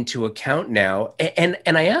take into account now? And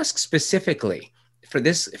I ask specifically for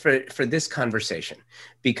this conversation,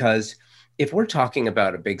 because if we're talking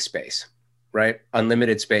about a big space, right,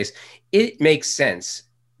 unlimited space, it makes sense.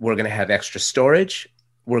 We're going to have extra storage.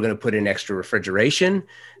 We're going to put in extra refrigeration.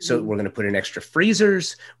 So we're going to put in extra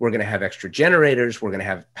freezers. We're going to have extra generators. We're going to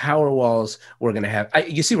have power walls. We're going to have,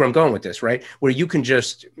 you see where I'm going with this, right? Where you can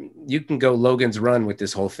go Logan's Run with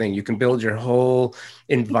this whole thing. You can build your whole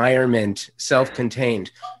environment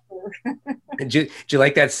self-contained. Do you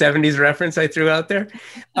like that 70s reference I threw out there?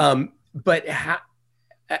 But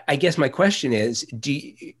I guess my question is,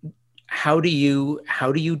 how do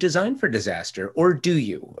you design for disaster, or do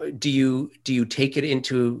you take it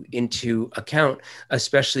into account,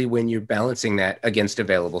 especially when you're balancing that against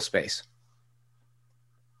available space?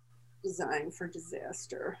 Design for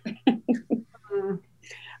disaster.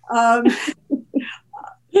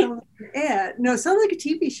 No, sounds like a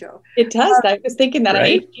TV show. It does. I was thinking that,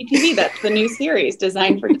 right? On HGTV, that's the new series,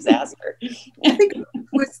 Design for Disaster. I think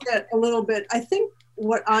with that a little bit. I think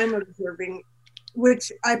what I'm observing,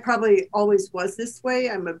 which I probably always was this way,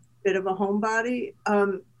 I'm a bit of a homebody.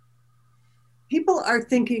 People are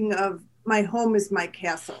thinking of my home as my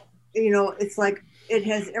castle. It's like it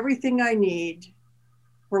has everything I need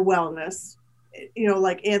for wellness.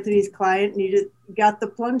 Like Anthony's client got the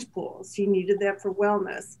plunge pools. He needed that for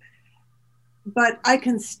wellness. But I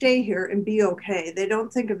can stay here and be okay. They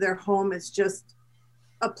don't think of their home as just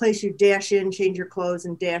a place you dash in, change your clothes,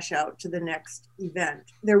 and dash out to the next event.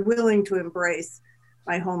 They're willing to embrace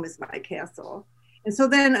my home is my castle. And so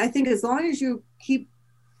then I think as long as you keep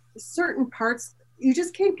certain parts, you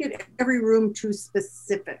just can't get every room too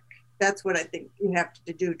specific. That's what I think you have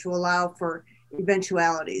to do to allow for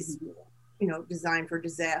eventualities, design for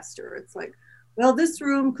disaster. It's like, well, this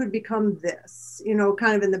room could become this,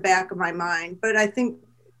 kind of in the back of my mind. But I think,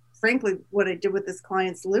 frankly, what I did with this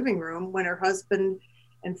client's living room when her husband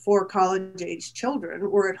and 4 college-age children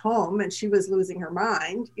were at home and she was losing her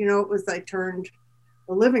mind, it was I turned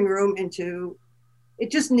the living room it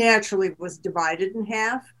just naturally was divided in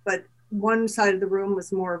half, but one side of the room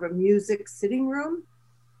was more of a music sitting room.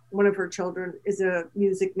 One of her children is a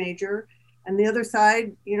music major. And the other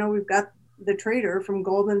side, we've got the trader from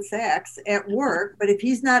Goldman Sachs at work, but if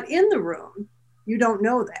he's not in the room, you don't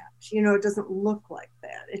know that. It doesn't look like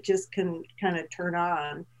that. It just can kind of turn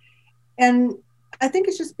on. And I think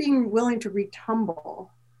it's just being willing to retumble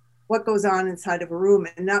what goes on inside of a room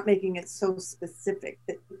and not making it so specific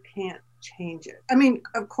that you can't change it. I mean,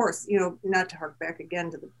 of course, not to hark back again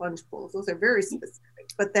to the plunge pools. Those are very specific,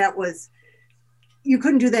 but you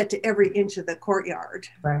couldn't do that to every inch of the courtyard.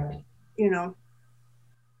 Right.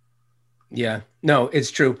 Yeah, no,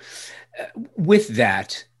 it's true. With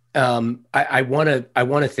that, I want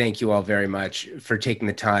to thank you all very much for taking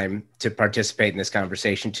the time to participate in this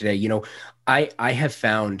conversation today. I have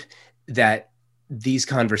found that these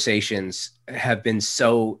conversations have been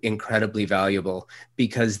so incredibly valuable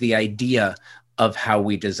because the idea of how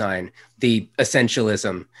we design, the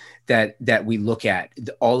essentialism that we look at,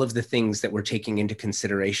 all of the things that we're taking into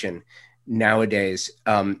consideration nowadays,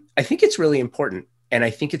 I think it's really important. And I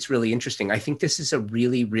think it's really interesting. I think this is a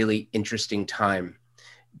really, really interesting time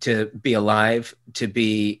to be alive, to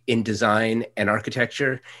be in design and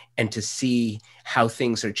architecture, and to see how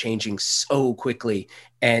things are changing so quickly.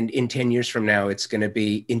 And in 10 years from now, it's going to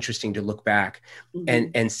be interesting to look back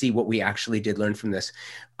and see what we actually did learn from this.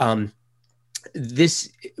 This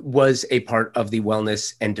was a part of the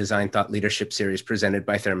Wellness and Design Thought Leadership Series presented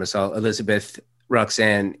by ThermaSol. Elizabeth,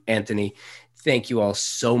 Roxanne, Anthony, thank you all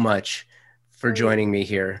so much for joining me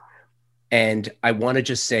here. And I want to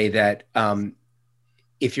just say that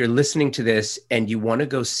if you're listening to this and you want to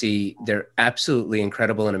go see their absolutely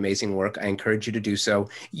incredible and amazing work, I encourage you to do so.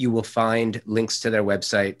 You will find links to their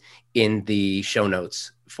website in the show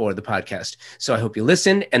notes for the podcast. So I hope you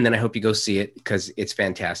listen, and then I hope you go see it because it's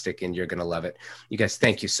fantastic and you're going to love it. You guys,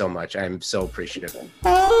 thank you so much. I'm so appreciative.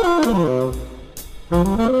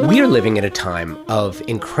 We are living at a time of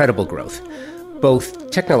incredible growth,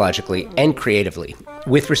 both technologically and creatively,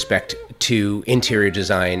 with respect to interior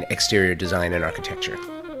design, exterior design, and architecture.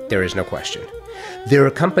 There is no question. There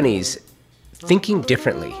are companies thinking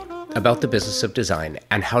differently about the business of design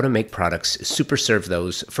and how to make products super serve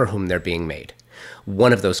those for whom they're being made.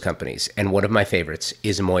 One of those companies, and one of my favorites,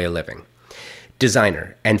 is Moya Living,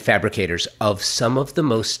 designer and fabricators of some of the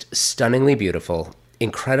most stunningly beautiful,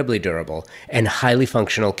 incredibly durable, and highly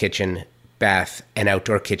functional kitchen, bath, and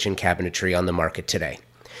outdoor kitchen cabinetry on the market today.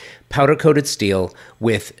 Powder-coated steel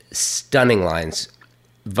with stunning lines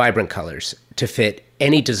vibrant colors to fit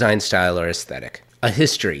any design style or aesthetic, a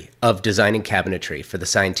history of designing cabinetry for the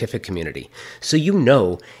scientific community, so you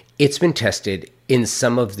know it's been tested in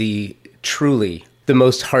some of the truly the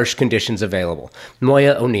most harsh conditions available.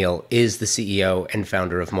 Moya O'Neill is the CEO and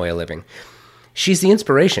founder of Moya Living. She's the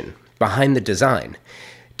inspiration behind the design.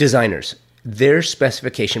 Designers, their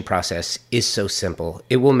specification process is so simple.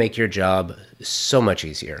 It will make your job so much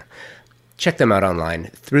easier. Check them out online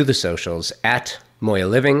through the socials at Moya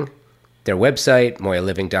Living, their website,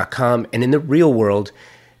 moyaliving.com, and in the real world,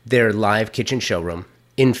 their live kitchen showroom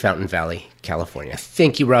in Fountain Valley, California.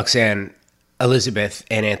 Thank you, Roxanne, Elizabeth,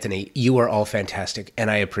 and Anthony. You are all fantastic,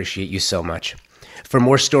 and I appreciate you so much. For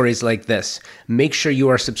more stories like this, make sure you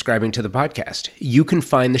are subscribing to the podcast. You can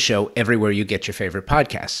find the show everywhere you get your favorite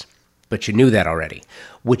podcasts, but you knew that already.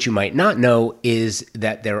 What you might not know is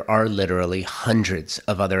that there are literally hundreds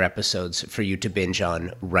of other episodes for you to binge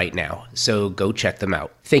on right now, so go check them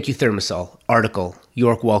out. Thank you, Thermosol, Article,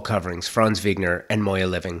 York Wall Coverings, Franz Wigner, and Moya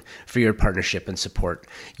Living for your partnership and support.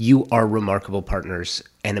 You are remarkable partners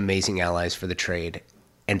and amazing allies for the trade,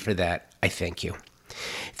 and for that, I thank you.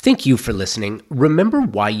 Thank you for listening. Remember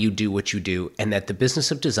why you do what you do, and that the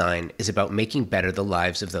business of design is about making better the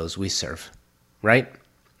lives of those we serve, right?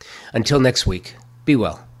 Until next week, be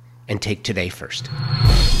well and take today first.